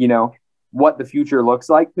 what the future looks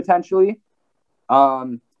like potentially.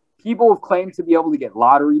 People have claimed to be able to get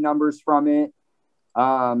lottery numbers from it.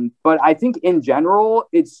 But I think in general,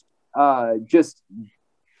 it's just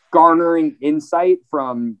garnering insight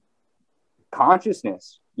from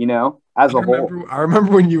consciousness, as a whole. I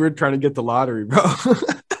remember when you were trying to get the lottery, bro.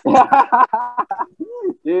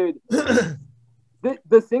 Dude,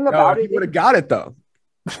 the thing about it, you would have got it though.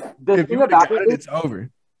 The thing about it, it's over.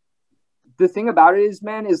 The thing about it is,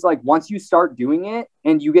 man, is like once you start doing it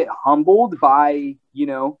and you get humbled by,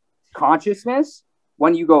 consciousness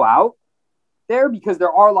when you go out there, because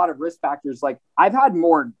there are a lot of risk factors. Like I've had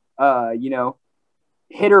more,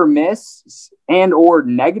 hit or miss and or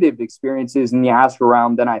negative experiences in the astral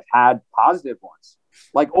realm than I've had positive ones.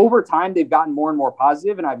 Like over time, they've gotten more and more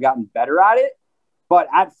positive and I've gotten better at it. But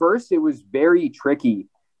at first it was very tricky,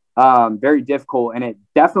 very difficult. And it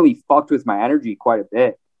definitely fucked with my energy quite a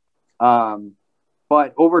bit.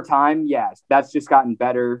 But over time, yes, that's just gotten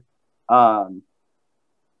better. To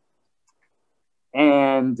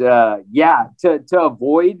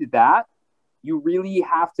avoid that, you really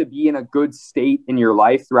have to be in a good state in your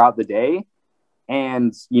life throughout the day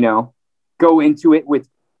and, go into it with,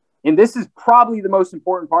 and this is probably the most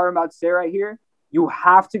important part I'm about to say right here. You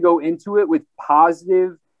have to go into it with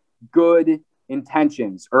positive, good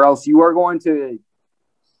intentions, or else you are going to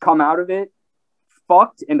come out of it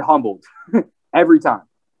fucked and humbled every time.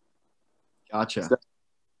 Gotcha.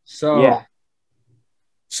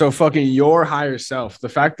 So fucking your higher self, the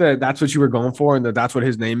fact that that's what you were going for and that's what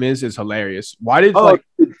his name is hilarious. Why did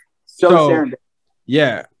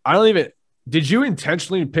yeah, I don't even, did you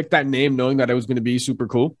intentionally pick that name knowing that it was going to be super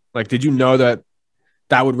cool? Like, did you know that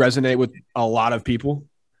would resonate with a lot of people?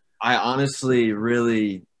 I honestly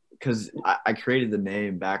really, because I created the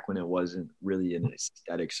name back when it wasn't really an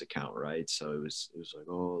aesthetics account, right? So it was like,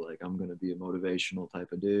 oh, like I'm gonna be a motivational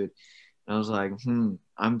type of dude. And I was like,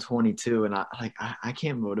 I'm 22 and I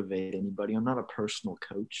can't motivate anybody. I'm not a personal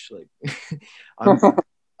coach. Like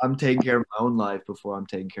I'm taking care of my own life before I'm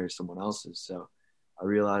taking care of someone else's. So I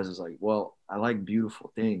realized I was like, well, I like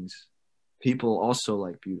beautiful things. People also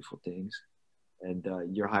like beautiful things. And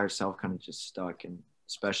your higher self kind of just stuck. And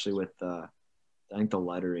especially with I think the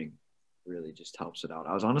lettering really just helps it out.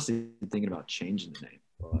 I was honestly thinking about changing the name,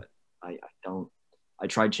 but I don't. I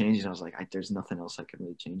tried changing. I was like, there's nothing else I can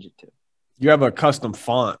really change it to. You have a custom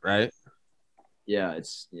font, right? Yeah,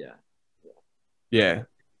 Yeah.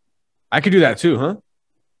 I could do that too, huh?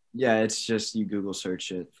 Yeah, it's just you Google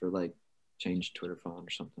search it for like change Twitter font or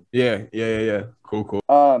something. Yeah. Cool.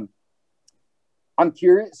 I'm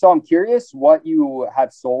curious what you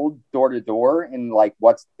have sold door to door and like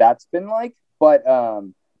what's that's been like. But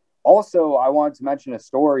also I wanted to mention a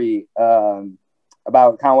story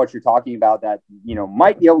about kind of what you're talking about that,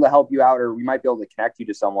 might be able to help you out, or we might be able to connect you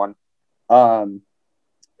to someone. So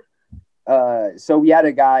we had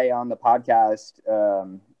a guy on the podcast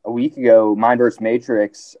a week ago, Mind vs.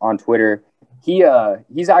 Matrix on Twitter.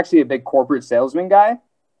 He's actually a big corporate salesman guy,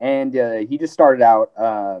 and he just started out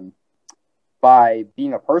by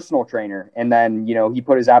being a personal trainer, and then he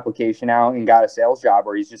put his application out and got a sales job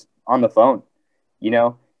where he's just on the phone.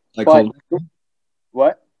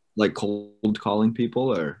 What? Like cold calling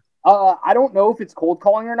people, or? I don't know if it's cold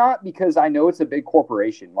calling or not, because I know it's a big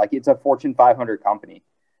corporation. Like it's a Fortune 500 company,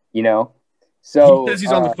 So he says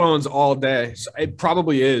he's on the phones all day. So it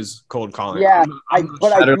probably is cold calling. Yeah, I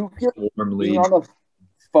do feel being on the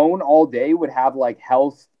phone all day would have like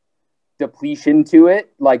health depletion to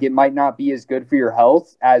it. Like it might not be as good for your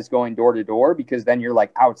health as going door to door, because then you're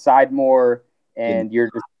like outside more and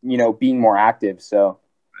you're just, being more active. So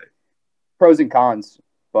pros and cons,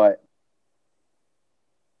 but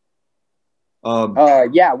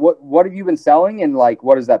what have you been selling, and like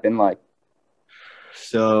what has that been like?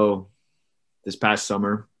 So this past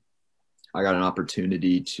summer I got an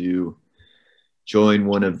opportunity to join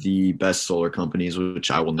one of the best solar companies, which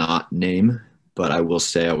I will not name, but I will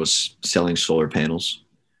say I was selling solar panels.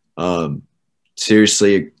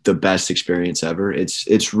 Seriously, the best experience ever.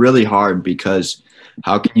 It's really hard, because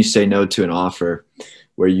how can you say no to an offer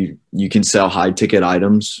where you can sell high ticket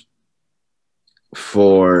items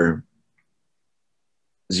for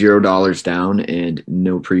 $0 down and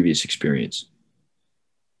no previous experience?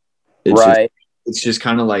 It's just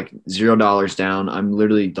kind of like $0 down. I'm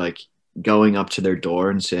literally like going up to their door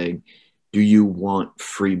and saying, do you want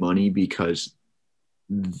free money? Because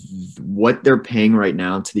what they're paying right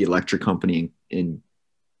now to the electric company in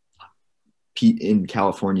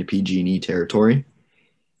California, PG&E territory,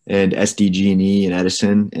 and SDG&E and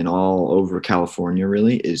Edison and all over California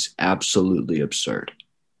really is absolutely absurd,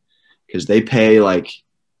 because they pay like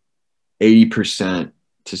 80%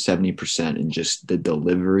 to 70% in just the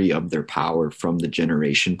delivery of their power from the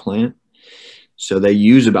generation plant. So they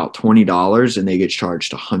use about $20 and they get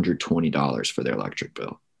charged $120 for their electric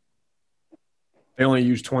bill. They only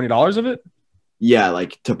use $20 of it? Yeah,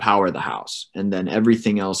 like to power the house. And then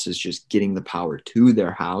everything else is just getting the power to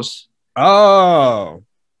their house. Oh.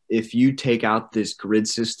 If you take out this grid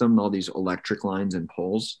system, all these electric lines and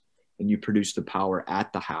poles, and you produce the power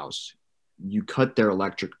at the house, you cut their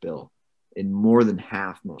electric bill in more than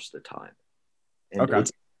half most of the time. And Okay.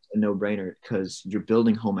 it's a no-brainer because you're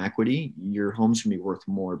building home equity. Your home's going to be worth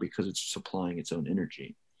more because it's supplying its own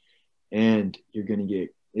energy. And you're going to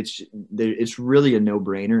get it's really a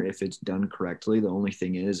no-brainer if it's done correctly. The only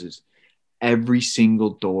thing is every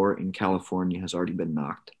single door in California has already been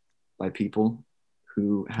knocked by people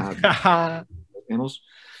who have panels.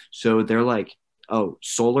 So they're like, oh,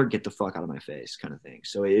 solar, get the fuck out of my face kind of thing.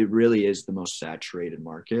 So it really is the most saturated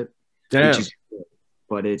market. Damn. Which is good.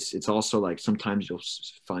 But it's also like sometimes you'll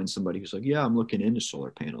find somebody who's like, yeah, I'm looking into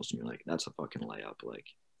solar panels. And you're like, that's a fucking layup. Like,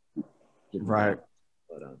 right.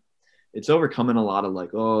 But it's overcoming a lot of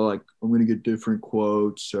like, oh, like I'm going to get different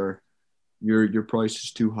quotes, or your price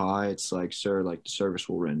is too high. It's like, sir, like the service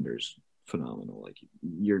will render is phenomenal. Like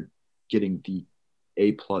you're getting the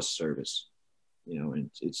A+ service,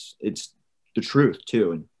 and it's the truth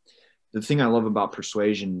too. And the thing I love about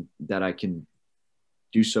persuasion that I can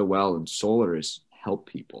do so well in solar is help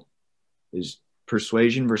people. Is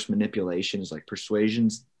persuasion versus manipulation. Is like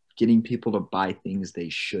persuasion's getting people to buy things they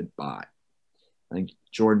should buy. I think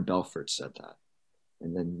Jordan Belfort said that.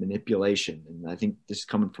 And then manipulation, and I think this is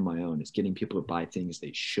coming from my own, is getting people to buy things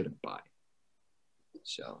they shouldn't buy.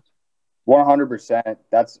 So 100%.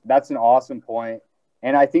 That's an awesome point.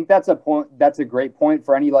 And I think that's a great point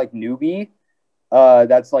for any like newbie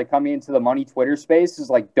that's like coming into the money Twitter space, is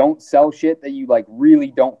like, don't sell shit that you like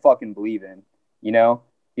really don't fucking believe in,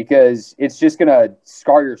 because it's just gonna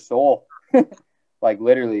scar your soul. Like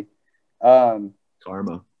literally.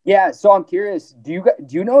 Karma. Yeah, so I'm curious, do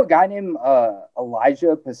you know a guy named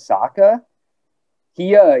Elijah Pasaka?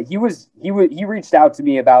 He reached out to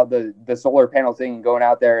me about the solar panel thing and going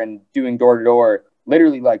out there and doing door to door,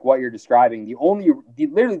 literally like what you're describing.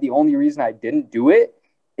 Literally the only reason I didn't do it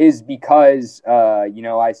is because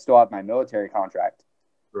I still have my military contract.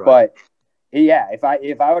 Right. But yeah, if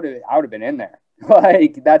I would have been in there.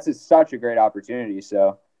 Like that's such a great opportunity.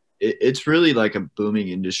 So it's really like a booming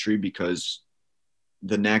industry, because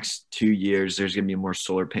the next 2 years there's going to be more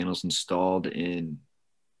solar panels installed in,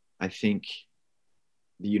 I think,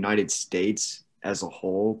 the United States as a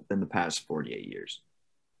whole than the past 48 years.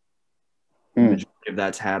 The majority of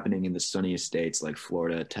that's happening in the sunniest states like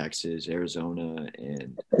Florida, Texas, Arizona,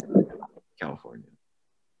 and California.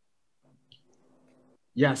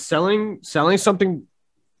 Yeah, selling something.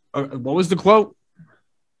 What was the quote?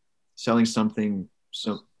 Selling something,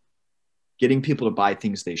 so getting people to buy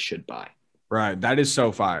things they should buy. Right, that is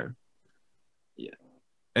so fire. Yeah,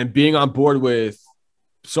 and being on board with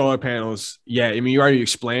solar panels. Yeah, I mean, you already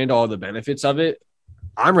explained all the benefits of it.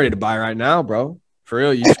 I'm ready to buy right now, bro. For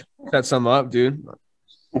real, you set some up, dude.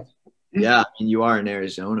 Yeah, and you are in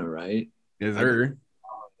Arizona, right? Yes, sir.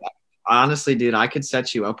 Honestly, dude, I could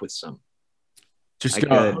set you up with some. Just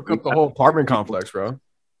hook up the whole apartment complex, bro.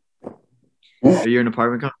 Are you an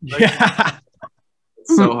apartment complex? Yeah.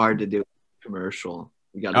 It's so hard to do commercial.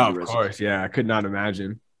 We got to do of course, yeah. I could not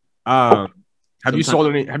imagine. Have you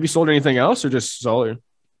sold anything else or just solar?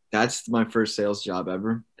 That's my first sales job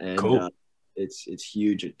ever, and cool. It's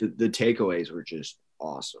huge. The takeaways were just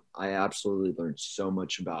awesome. I absolutely learned so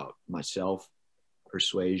much about myself,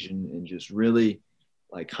 persuasion, and just really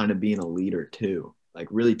like kind of being a leader too. Like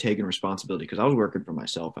really taking responsibility, because I was working for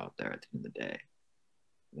myself out there at the end of the day.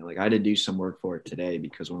 Like I had to do some work for it today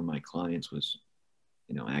because one of my clients was,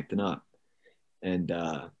 acting up. And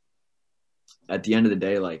at the end of the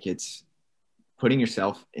day, like it's putting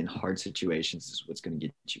yourself in hard situations is what's going to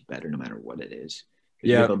get you better no matter what it is.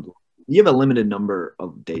 Yeah. You have a limited number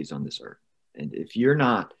of days on this earth. And if you're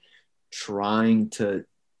not trying to,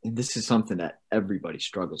 and this is something that everybody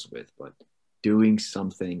struggles with, but doing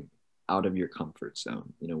something out of your comfort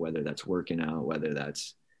zone, whether that's working out, whether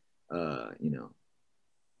that's,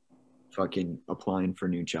 fucking applying for a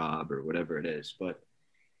new job or whatever it is. But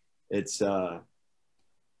it's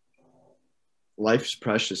life's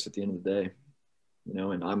precious at the end of the day, you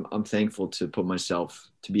know, and I'm thankful to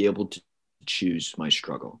be able to choose my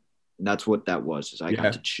struggle. And that's what that was, is I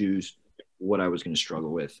got to choose what I was going to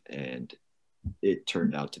struggle with, and it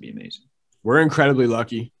turned out to be amazing. We're incredibly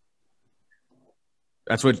lucky.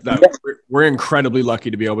 We're incredibly lucky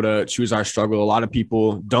to be able to choose our struggle. A lot of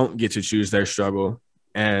people don't get to choose their struggle,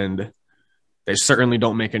 and they certainly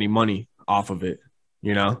don't make any money off of it,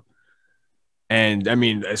 you know? And I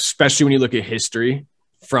mean, especially when you look at history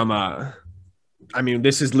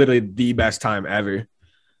this is literally the best time ever.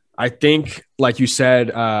 I think, like you said,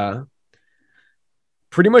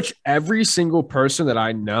 pretty much every single person that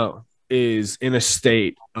I know is in a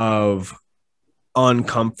state of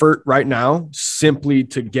uncomfort right now, simply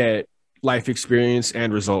to get life experience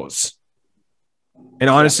and results. And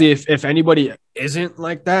honestly, if anybody isn't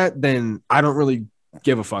like that, then I don't really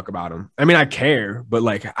give a fuck about them. I mean, I care, but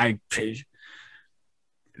like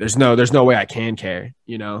there's no way I can care,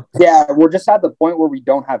 you know? Yeah, we're just at the point where we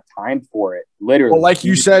don't have time for it, literally. Well, like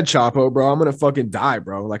you said, Chapo, bro, I'm going to fucking die,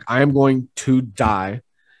 bro. Like, I am going to die,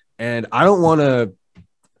 and I don't want to.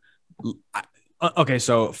 Okay,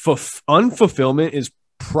 so unfulfillment is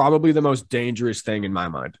probably the most dangerous thing in my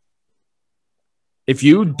mind. If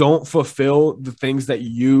you don't fulfill the things that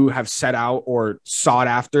you have set out or sought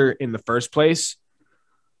after in the first place,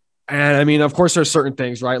 and I mean, of course, there's certain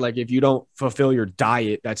things, right? Like if you don't fulfill your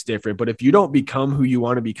diet, that's different. But if you don't become who you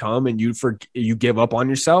want to become and you give up on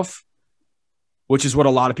yourself, which is what a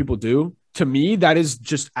lot of people do, to me, that is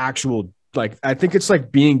just actual, like, I think it's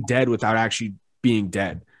like being dead without actually being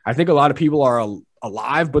dead. I think a lot of people are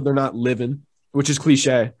alive, but they're not living, which is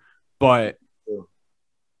cliche. But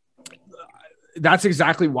that's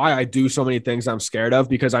exactly why I do so many things I'm scared of,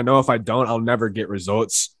 because I know if I don't, I'll never get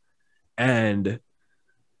results. And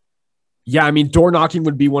yeah, I mean, door knocking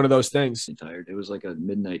would be one of those things. I'm tired. It was like a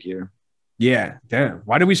midnight here. Yeah, damn.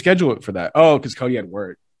 Why did we schedule it for that? Oh, because Cody had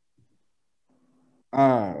work.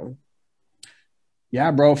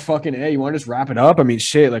 Yeah, bro. Fucking A. You want to just wrap it up? I mean,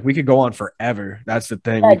 shit. Like we could go on forever. That's the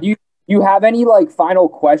thing. Yeah, do you have any like final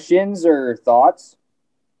questions or thoughts?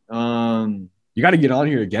 You got to get on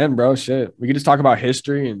here again, bro. Shit. We could just talk about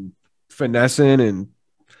history and finessing and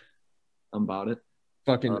I'm about it.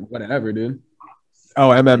 Fucking whatever, dude.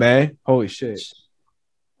 Oh, MMA. Holy shit.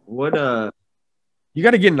 What you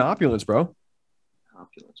got to get an Opulence, bro.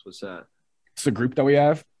 Opulence, what's that? It's the group that we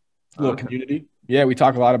have. A little community. Yeah, we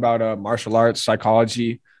talk a lot about martial arts,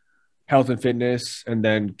 psychology, health and fitness, and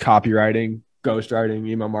then copywriting, ghostwriting,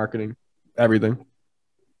 email marketing, everything.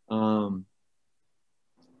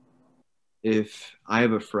 If I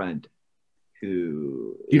have a friend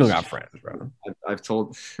who you don't got friends, bro. I've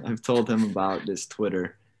told him about this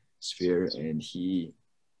Twitter sphere, and he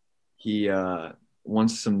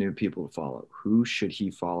wants some new people to follow. Who should he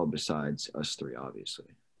follow besides us three? Obviously,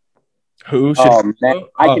 who should?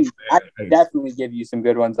 I can definitely give you some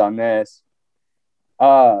good ones on this.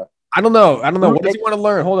 I don't know. What does he want to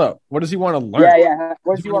learn? Hold up. What does he want to learn? Yeah.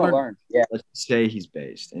 What does he want to learn? Yeah. Let's say he's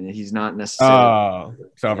based, and he's not necessarily.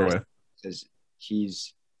 It's over with. Because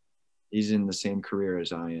he's in the same career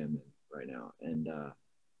as I am right now, and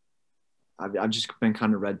I've just been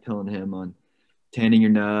kind of red pilling him on tanning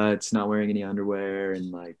your nuts, not wearing any underwear,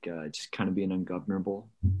 and like just kind of being ungovernable.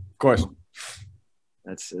 Of course,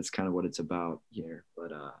 that's kind of what it's about here.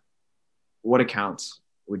 But what accounts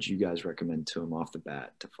would you guys recommend to him off the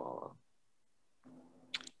bat to follow?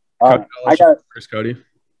 I got first, Cody.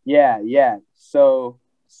 Yeah. So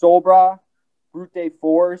Solbra, Brute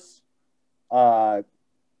Force,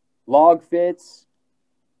 Log Fits,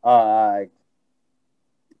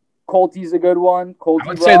 Colty's a good one. I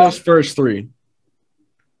would say those first three.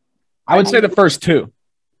 I would say the first two.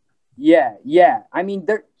 Yeah. I mean,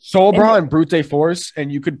 they're Solbra and Brute Force,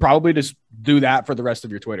 and you could probably just do that for the rest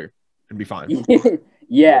of your Twitter and be fine.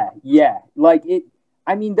 Yeah. Like it.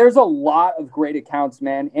 I mean, there's a lot of great accounts,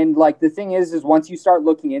 man. And like the thing is once you start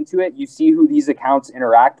looking into it, you see who these accounts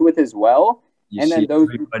interact with as well. You see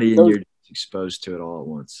everybody, and you're exposed to it all at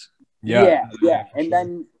once. Yeah.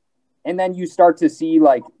 And then you start to see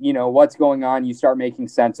like, you know, what's going on. You start making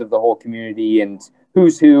sense of the whole community and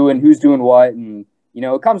who's who and who's doing what. And, you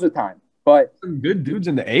know, it comes with time. But some good dudes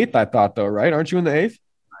in the 8th, I thought, though, right? Aren't you in the 8th?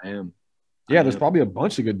 I am. Yeah, there's probably a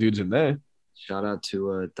bunch of good dudes in there. Shout out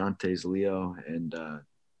to Dante's Leo and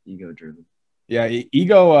Ego Driven. Yeah,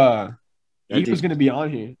 Ego's going to be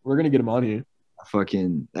on here. We're going to get him on here.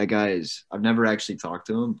 Fucking that guy is. I've never actually talked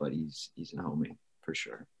to him, but he's a homie for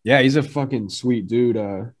sure. Yeah, he's a fucking sweet dude.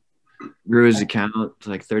 Grew his account to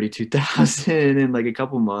like 32,000 in like a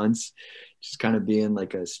couple months, just kind of being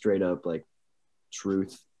like a straight up like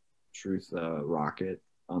truth rocket.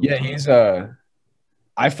 Yeah,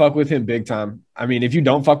 I fuck with him big time. I mean, if you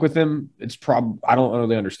don't fuck with him, it's I don't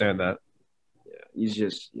really understand that.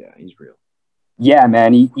 Yeah, he's real. Yeah,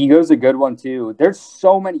 man, Ego's a good one too. There's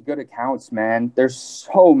so many good accounts, man. There's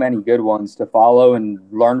so many good ones to follow and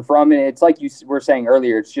learn from. And it's like you were saying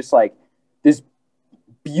earlier, it's just like this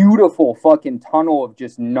beautiful fucking tunnel of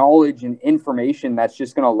just knowledge and information that's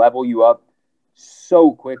just going to level you up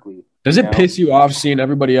so quickly. Does it piss you off seeing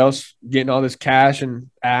everybody else getting all this cash and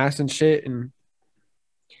ass and shit? And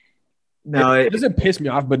no, it doesn't piss me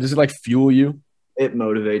off, but does it like fuel you? It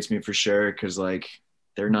motivates me for sure because like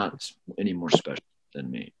they're not any more special than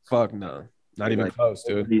me. Fuck no, not even close,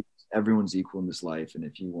 dude. Everyone's equal in this life, and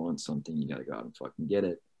if you want something, you gotta go out and fucking get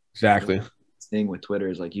it. Exactly. The thing with Twitter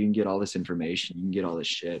is like you can get all this information, you can get all this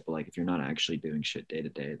shit, but like if you're not actually doing shit day to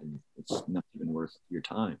day, then it's not even worth your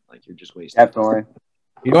time. Like you're just wasting. Definitely.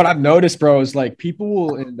 You know what I've noticed, bro, is like people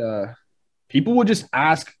will just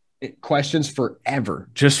ask questions forever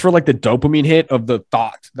just for like the dopamine hit of the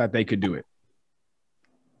thought that they could do it.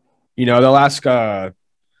 You know, they'll ask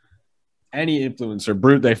any influencer,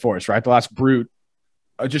 brute they force, right? They'll ask brute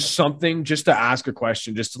just something just to ask a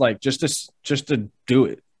question, just to do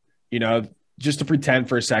it, you know, just to pretend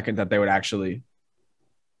for a second that they would actually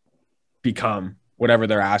become whatever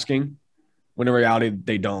they're asking, when in reality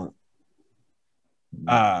they don't. It's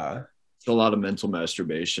a lot of mental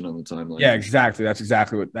masturbation on the timeline. Yeah, exactly. That's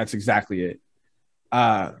exactly it.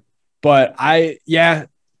 But I try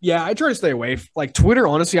to stay away. Like Twitter,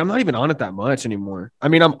 honestly, I'm not even on it that much anymore. I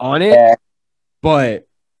mean, I'm on it, but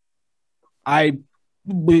I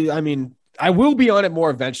mean, I will be on it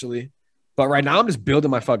more eventually. But right now, I'm just building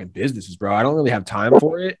my fucking businesses, bro. I don't really have time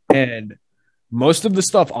for it. And most of the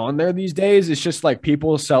stuff on there these days is just like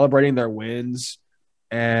people celebrating their wins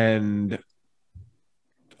and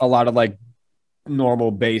a lot of like normal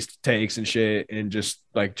based takes and shit and just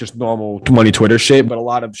normal money Twitter shit, but a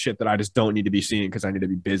lot of shit that I just don't need to be seeing because I need to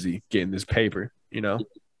be busy getting this paper, you know?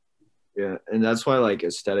 Yeah. And that's why like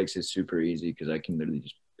aesthetics is super easy because I can literally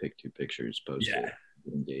just pick 2 pictures, post it,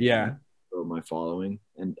 engage grow my following.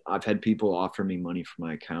 And I've had people offer me money for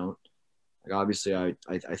my account. Like obviously I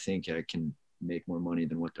think I can make more money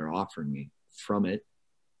than what they're offering me from it.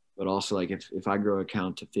 But also, like, if I grow an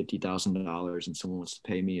account to $50,000 and someone wants to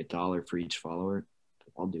pay me $1 for each follower,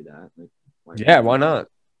 I'll do that. Like, why not?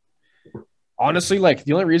 Honestly, like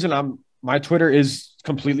the only reason my Twitter is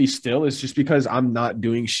completely still is just because I'm not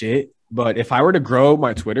doing shit. But if I were to grow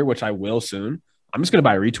my Twitter, which I will soon, I'm just gonna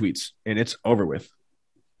buy retweets and it's over with.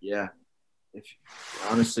 Yeah.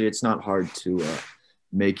 Honestly, it's not hard to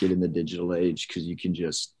make it in the digital age because you can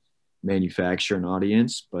just manufacture an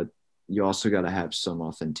audience, but you also got to have some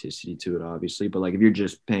authenticity to it, obviously. But like if you're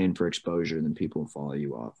just paying for exposure, then people will follow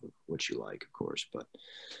you off of what you like, of course. But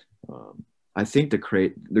I think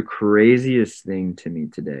the craziest thing to me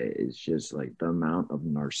today is just like the amount of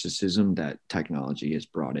narcissism that technology has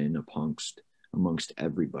brought in amongst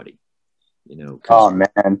everybody. You know, oh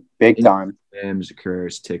man, big time. Instagram is a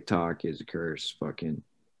curse, TikTok is a curse, fucking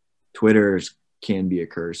Twitter can be a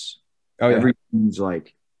curse. Oh yeah. Everything's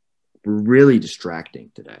like really distracting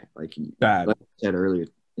today. Like bad. Like I said earlier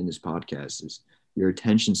in this podcast, is your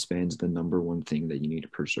attention span is the number one thing that you need to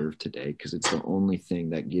preserve today because it's the only thing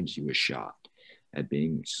that gives you a shot at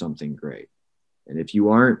being something great. And if you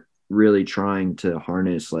aren't really trying to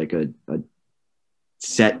harness like a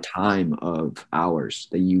set time of hours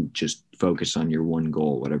that you just focus on your one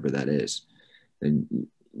goal, whatever that is, then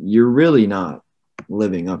you're really not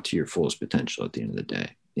living up to your fullest potential at the end of the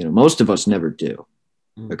day. You know, most of us never do.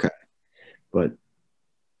 Okay. But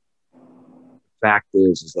fact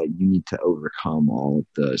is that you need to overcome all of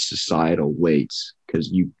the societal weights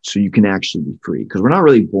so you can actually be free. Because we're not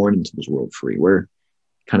really born into this world free. We're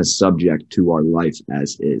kind of subject to our life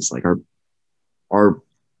as is. Like our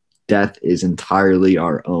death is entirely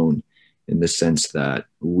our own in the sense that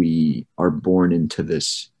we are born into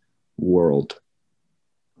this world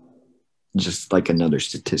just like another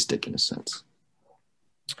statistic in a sense.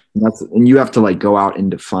 And you have to like go out and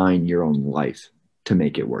define your own life to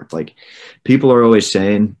make it work. Like people are always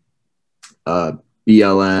saying, BLM,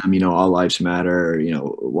 you know, all lives matter, you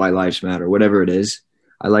know, why lives matter, whatever it is.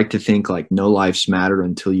 I like to think like no lives matter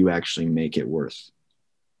until you actually make it worth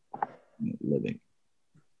living.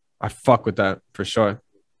 I fuck with that for sure.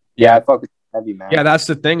 Yeah, I fuck with heavy, man. Yeah, that's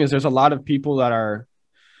the thing is there's a lot of people that are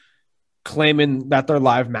claiming that their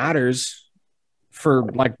life matters for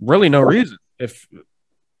like really no reason.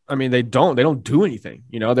 They don't do anything,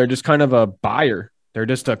 you know, they're just kind of a buyer. They're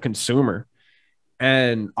just a consumer.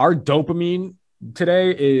 And our dopamine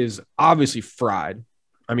today is obviously fried.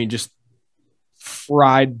 I mean, just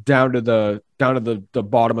fried down to the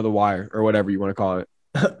bottom of the wire or whatever you want to call it.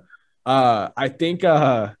 I think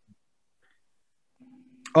so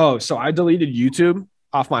I deleted YouTube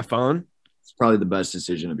off my phone It's probably the best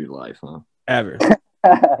decision of your life, huh? ever.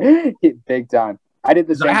 Big time. I did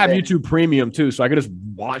the 'Cause I same have thing. YouTube Premium too, so I could just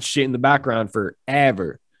watch shit in the background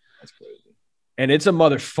forever. That's crazy. And it's a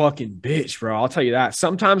motherfucking bitch, bro. I'll tell you that.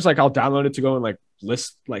 Sometimes like I'll download it to go and like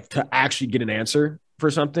list like to actually get an answer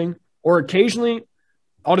for something. Or occasionally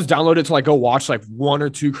I'll just download it to like go watch like one or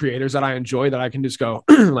two creators that I enjoy that I can just go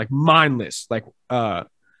like mindless. Like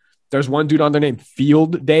there's one dude on there named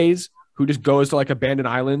Field Days who just goes to like abandoned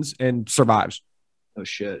islands and survives. Oh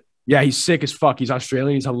shit. Yeah, he's sick as fuck. He's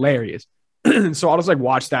Australian. He's hilarious. So I'll just like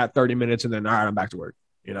watch that 30 minutes and then all right, I'm back to work,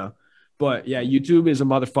 you know. But yeah, YouTube is a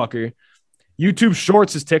motherfucker. YouTube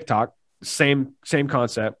Shorts is TikTok. Same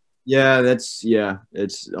concept. Yeah, it's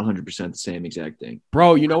 100% the same exact thing.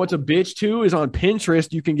 Bro, you know what's a bitch too is on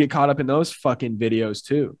Pinterest. You can get caught up in those fucking videos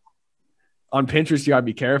too. On Pinterest, you gotta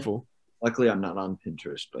be careful. Luckily, I'm not on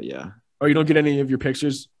Pinterest, but yeah. Oh, you don't get any of your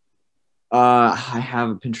pictures? I have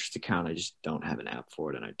a Pinterest account. I just don't have an app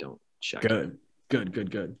for it, and I don't check it.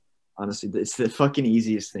 Good. Honestly, it's the fucking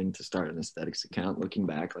easiest thing to start an aesthetics account. Looking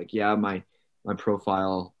back, like yeah, my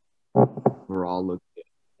profile overall looks good,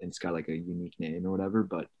 and it's got like a unique name or whatever.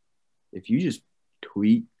 But if you just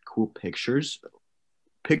tweet cool pictures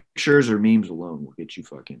or memes alone will get you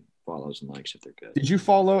fucking follows and likes if they're good. Did you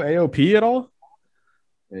follow AOP at all?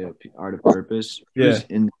 AOP, Art of Purpose. He Yeah. was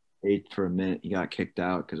in the 8th for a minute. He got kicked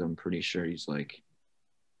out because I'm pretty sure he's like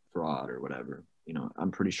fraud or whatever. You know,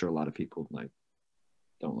 I'm pretty sure a lot of people like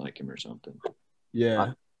don't like him or something.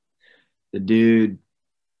 Yeah. The dude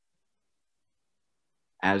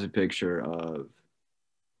has a picture of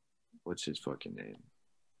what's his fucking name?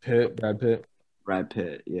 Brad Pitt. Brad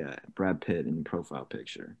Pitt. Yeah, Brad Pitt in the profile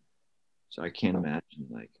picture. So I can't imagine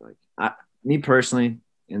me personally,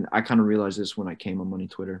 and I kind of realized this when I came on Money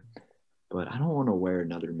Twitter, but I don't want to wear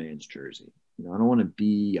another man's jersey. You know, I don't want to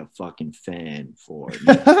be a fucking fan for.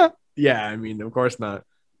 Yeah, I mean, of course not.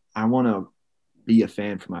 I want to be a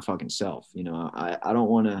fan for my fucking self. You know, I don't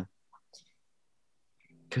want to,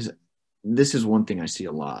 because this is one thing I see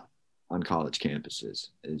a lot on college campuses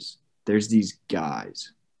is there's these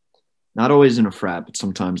guys, not always in a frat, but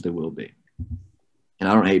sometimes they will be. And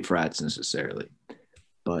I don't hate frats necessarily,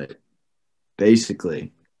 but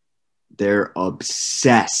basically they're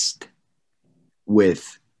obsessed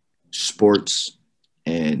with sports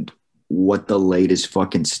and what the latest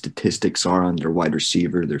fucking statistics are on their wide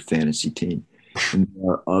receiver, their fantasy team. And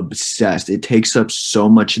they're obsessed. It takes up so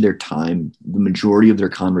much of their time. The majority of their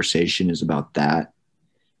conversation is about that.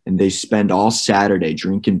 And they spend all Saturday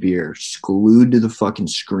drinking beer, glued to the fucking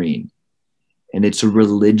screen. And it's a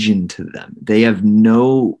religion to them. They have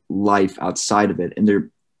no life outside of it. And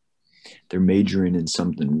they're majoring in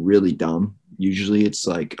something really dumb. Usually it's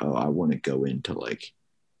like, oh, I want to go into like,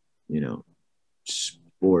 you know,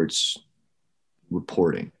 sports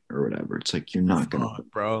reporting or whatever. It's like, you're not going to,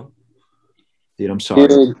 bro. Dude, I'm sorry.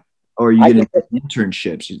 Dude, or you get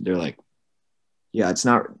internships. They're like, yeah, it's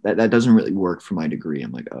not, that doesn't really work for my degree.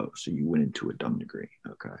 I'm like, oh, so you went into a dumb degree.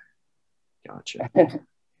 Okay. Gotcha.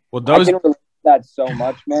 Well, I can relate to that so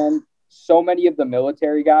much, man. So many of the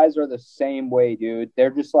military guys are the same way, dude. They're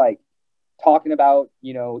just like talking about,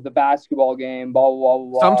 you know, the basketball game, blah, blah, blah,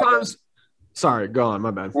 blah. Sometimes, sorry, go on, my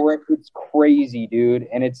bad. It's crazy, dude.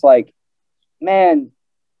 And it's like, man,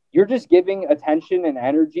 you're just giving attention and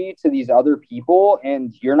energy to these other people,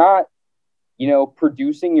 and you're not, you know,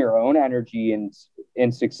 producing your own energy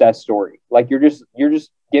and success story. Like you're just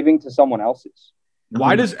giving to someone else's.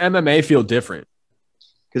 Why does MMA feel different?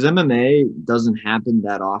 Because MMA doesn't happen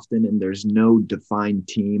that often, and there's no defined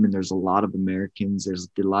team, and there's a lot of Americans. There's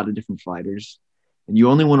a lot of different fighters, and you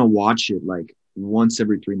only want to watch it like once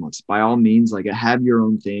every 3 months. By all means, like have your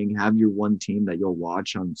own thing, have your one team that you'll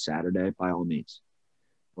watch on Saturday. By all means.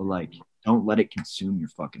 But like, don't let it consume your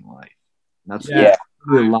fucking life. That's a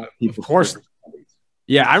lot of people. Of course.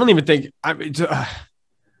 Yeah, I don't even think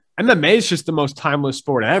MMA is just the most timeless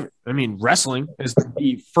sport ever. I mean, wrestling is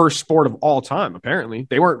the first sport of all time. Apparently,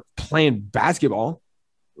 they weren't playing basketball.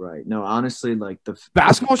 Right. No, honestly, like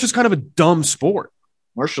basketball is just kind of a dumb sport.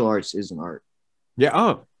 Martial arts is an art. Yeah.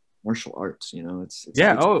 Oh, martial arts. You know, it's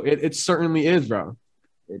it certainly is, bro.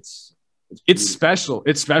 It's special.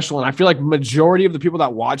 It's special. And I feel like majority of the people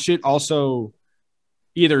that watch it also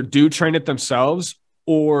either do train it themselves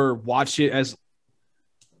or watch it as,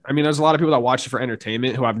 I mean, there's a lot of people that watch it for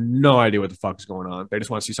entertainment who have no idea what the fuck is going on. They just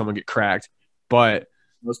want to see someone get cracked. But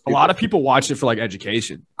a lot of people watch it for like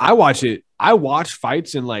education. I watch it. I watch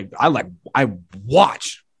fights and I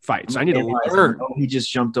watch fights. I need to learn. Oh, he just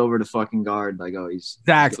jumped over to fucking guard. Like, oh, he's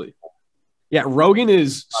exactly. Yeah, Rogan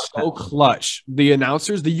is so clutch. The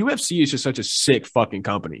announcers, the UFC is just such a sick fucking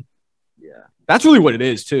company. Yeah. That's really what it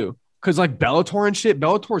is too. Because like Bellator and shit,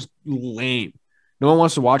 Bellator's lame. No one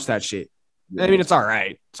wants to watch that shit. Yeah. I mean, it's all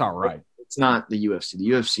right. It's all right. It's not the UFC. The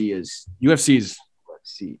UFC is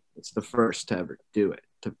UFC. It's the first to ever do it.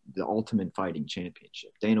 The Ultimate Fighting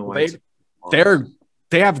Championship. Dana Well, White's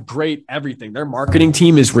they have great everything. Their marketing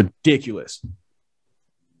team is ridiculous.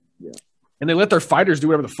 Yeah. And they let their fighters do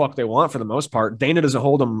whatever the fuck they want for the most part. Dana doesn't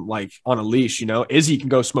hold them like on a leash, you know. Izzy can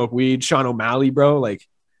go smoke weed. Sean O'Malley, bro, like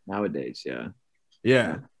nowadays, yeah.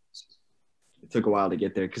 It took a while to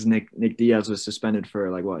get there because Nick Diaz was suspended for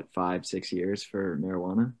like what 5-6 years for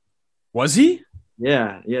marijuana. Was he?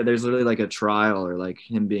 Yeah. There's literally like a trial or like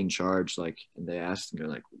him being charged. Like, and they asked him, they're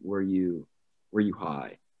like, "Were you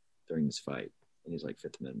high during this fight?" And he's like,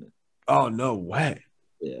 Fifth Amendment. Oh no way!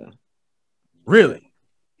 Yeah. Really?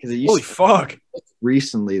 Because holy fuck!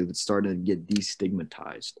 Recently, it started to get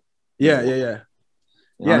destigmatized. Yeah.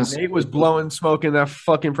 And honestly, Nate was blowing smoke in that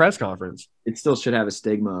fucking press conference. It still should have a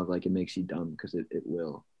stigma of like it makes you dumb because it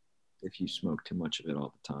will if you smoke too much of it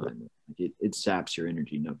all the time. Like it saps your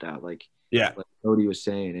energy, no doubt. Like Cody was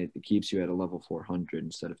saying, it keeps you at a level 400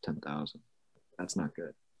 instead of 10,000. That's not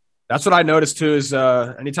good. That's what I noticed too. Is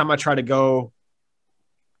anytime I try to go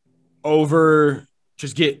over,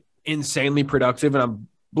 just get insanely productive, and I'm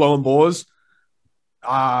blowing bulls,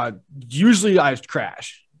 usually I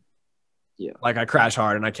crash. Yeah. Like I crash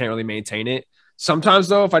hard and I can't really maintain it. Sometimes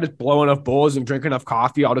though, if I just blow enough bulls and drink enough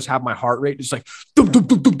coffee, I'll just have my heart rate just like doom, doom,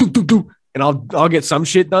 doom, doom, doom, doom, doom, and I'll get some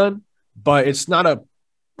shit done. But it's not a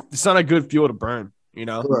good fuel to burn, you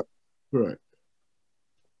know? Right.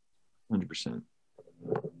 100%.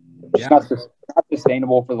 It's not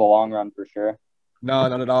sustainable for the long run for sure. No,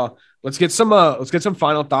 not at all. Let's get some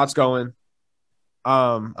final thoughts going.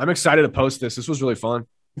 I'm excited to post this. This was really fun.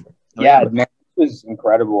 Yeah, man, it was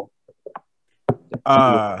incredible.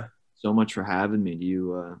 So much for having me. Do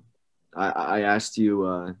you I asked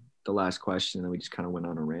you the last question and we just kind of went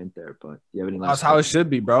on a rant there, but do you have any last That's how it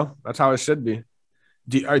should be, bro. That's how it should be.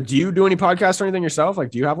 Do you do any podcasts or anything yourself?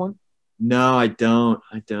 Like, do you have one? No, I don't.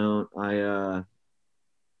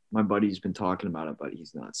 My buddy's been talking about it, but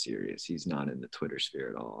he's not serious. He's not in the Twitter sphere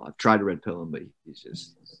at all. I've tried to red pill him, but he's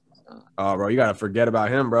just Oh, bro, you gotta forget about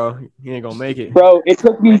him, bro. He ain't gonna make it. Bro, it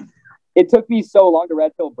took me so long to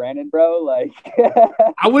red pill Brandon, bro. Like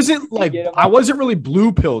I wasn't really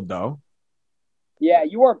blue pilled though. Yeah,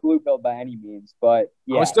 you weren't blue pilled by any means, but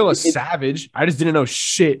yeah. I was still a savage. I just didn't know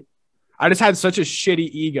shit. I just had such a shitty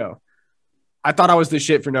ego. I thought I was the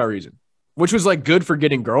shit for no reason, which was like good for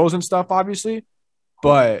getting girls and stuff, obviously.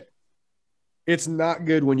 But it's not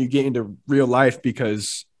good when you get into real life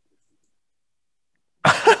because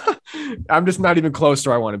I'm just not even close to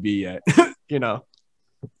where I want to be yet, you know?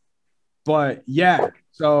 But yeah,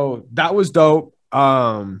 so that was dope.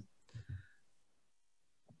 I'm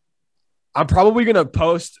probably going to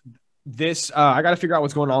post this. I got to figure out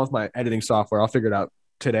what's going on with my editing software. I'll figure it out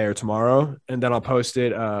today or tomorrow, and then I'll post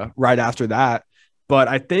it right after that. But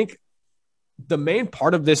I think the main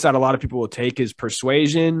part of this that a lot of people will take is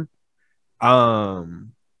persuasion.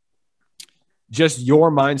 Just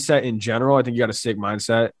your mindset in general. I think you got a sick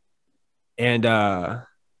mindset. And I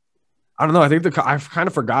don't know. I think I kind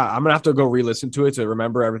of forgot. I'm gonna have to go re-listen to it to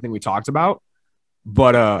remember everything we talked about.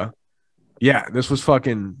 But yeah, this was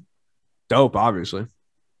fucking dope, obviously.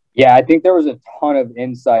 Yeah, I think there was a ton of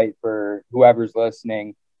insight for whoever's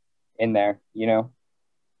listening in there, you know?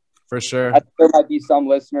 For sure. There might be some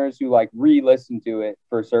listeners who like re-listen to it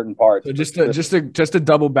for certain parts. So just to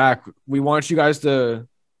double back, we want you guys to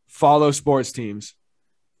follow sports teams.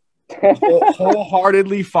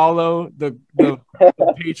 Wholeheartedly follow the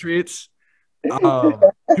Patriots.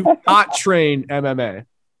 Do not train MMA.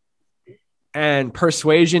 And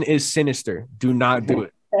persuasion is sinister. Do not do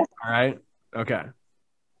it. All right? Okay.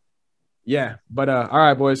 Yeah, but all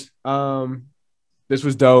right, boys. This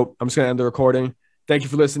was dope. I'm just gonna end the recording. Thank you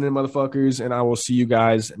for listening, motherfuckers, and I will see you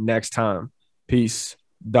guys next time. Peace.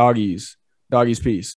 Doggies. Doggies, peace.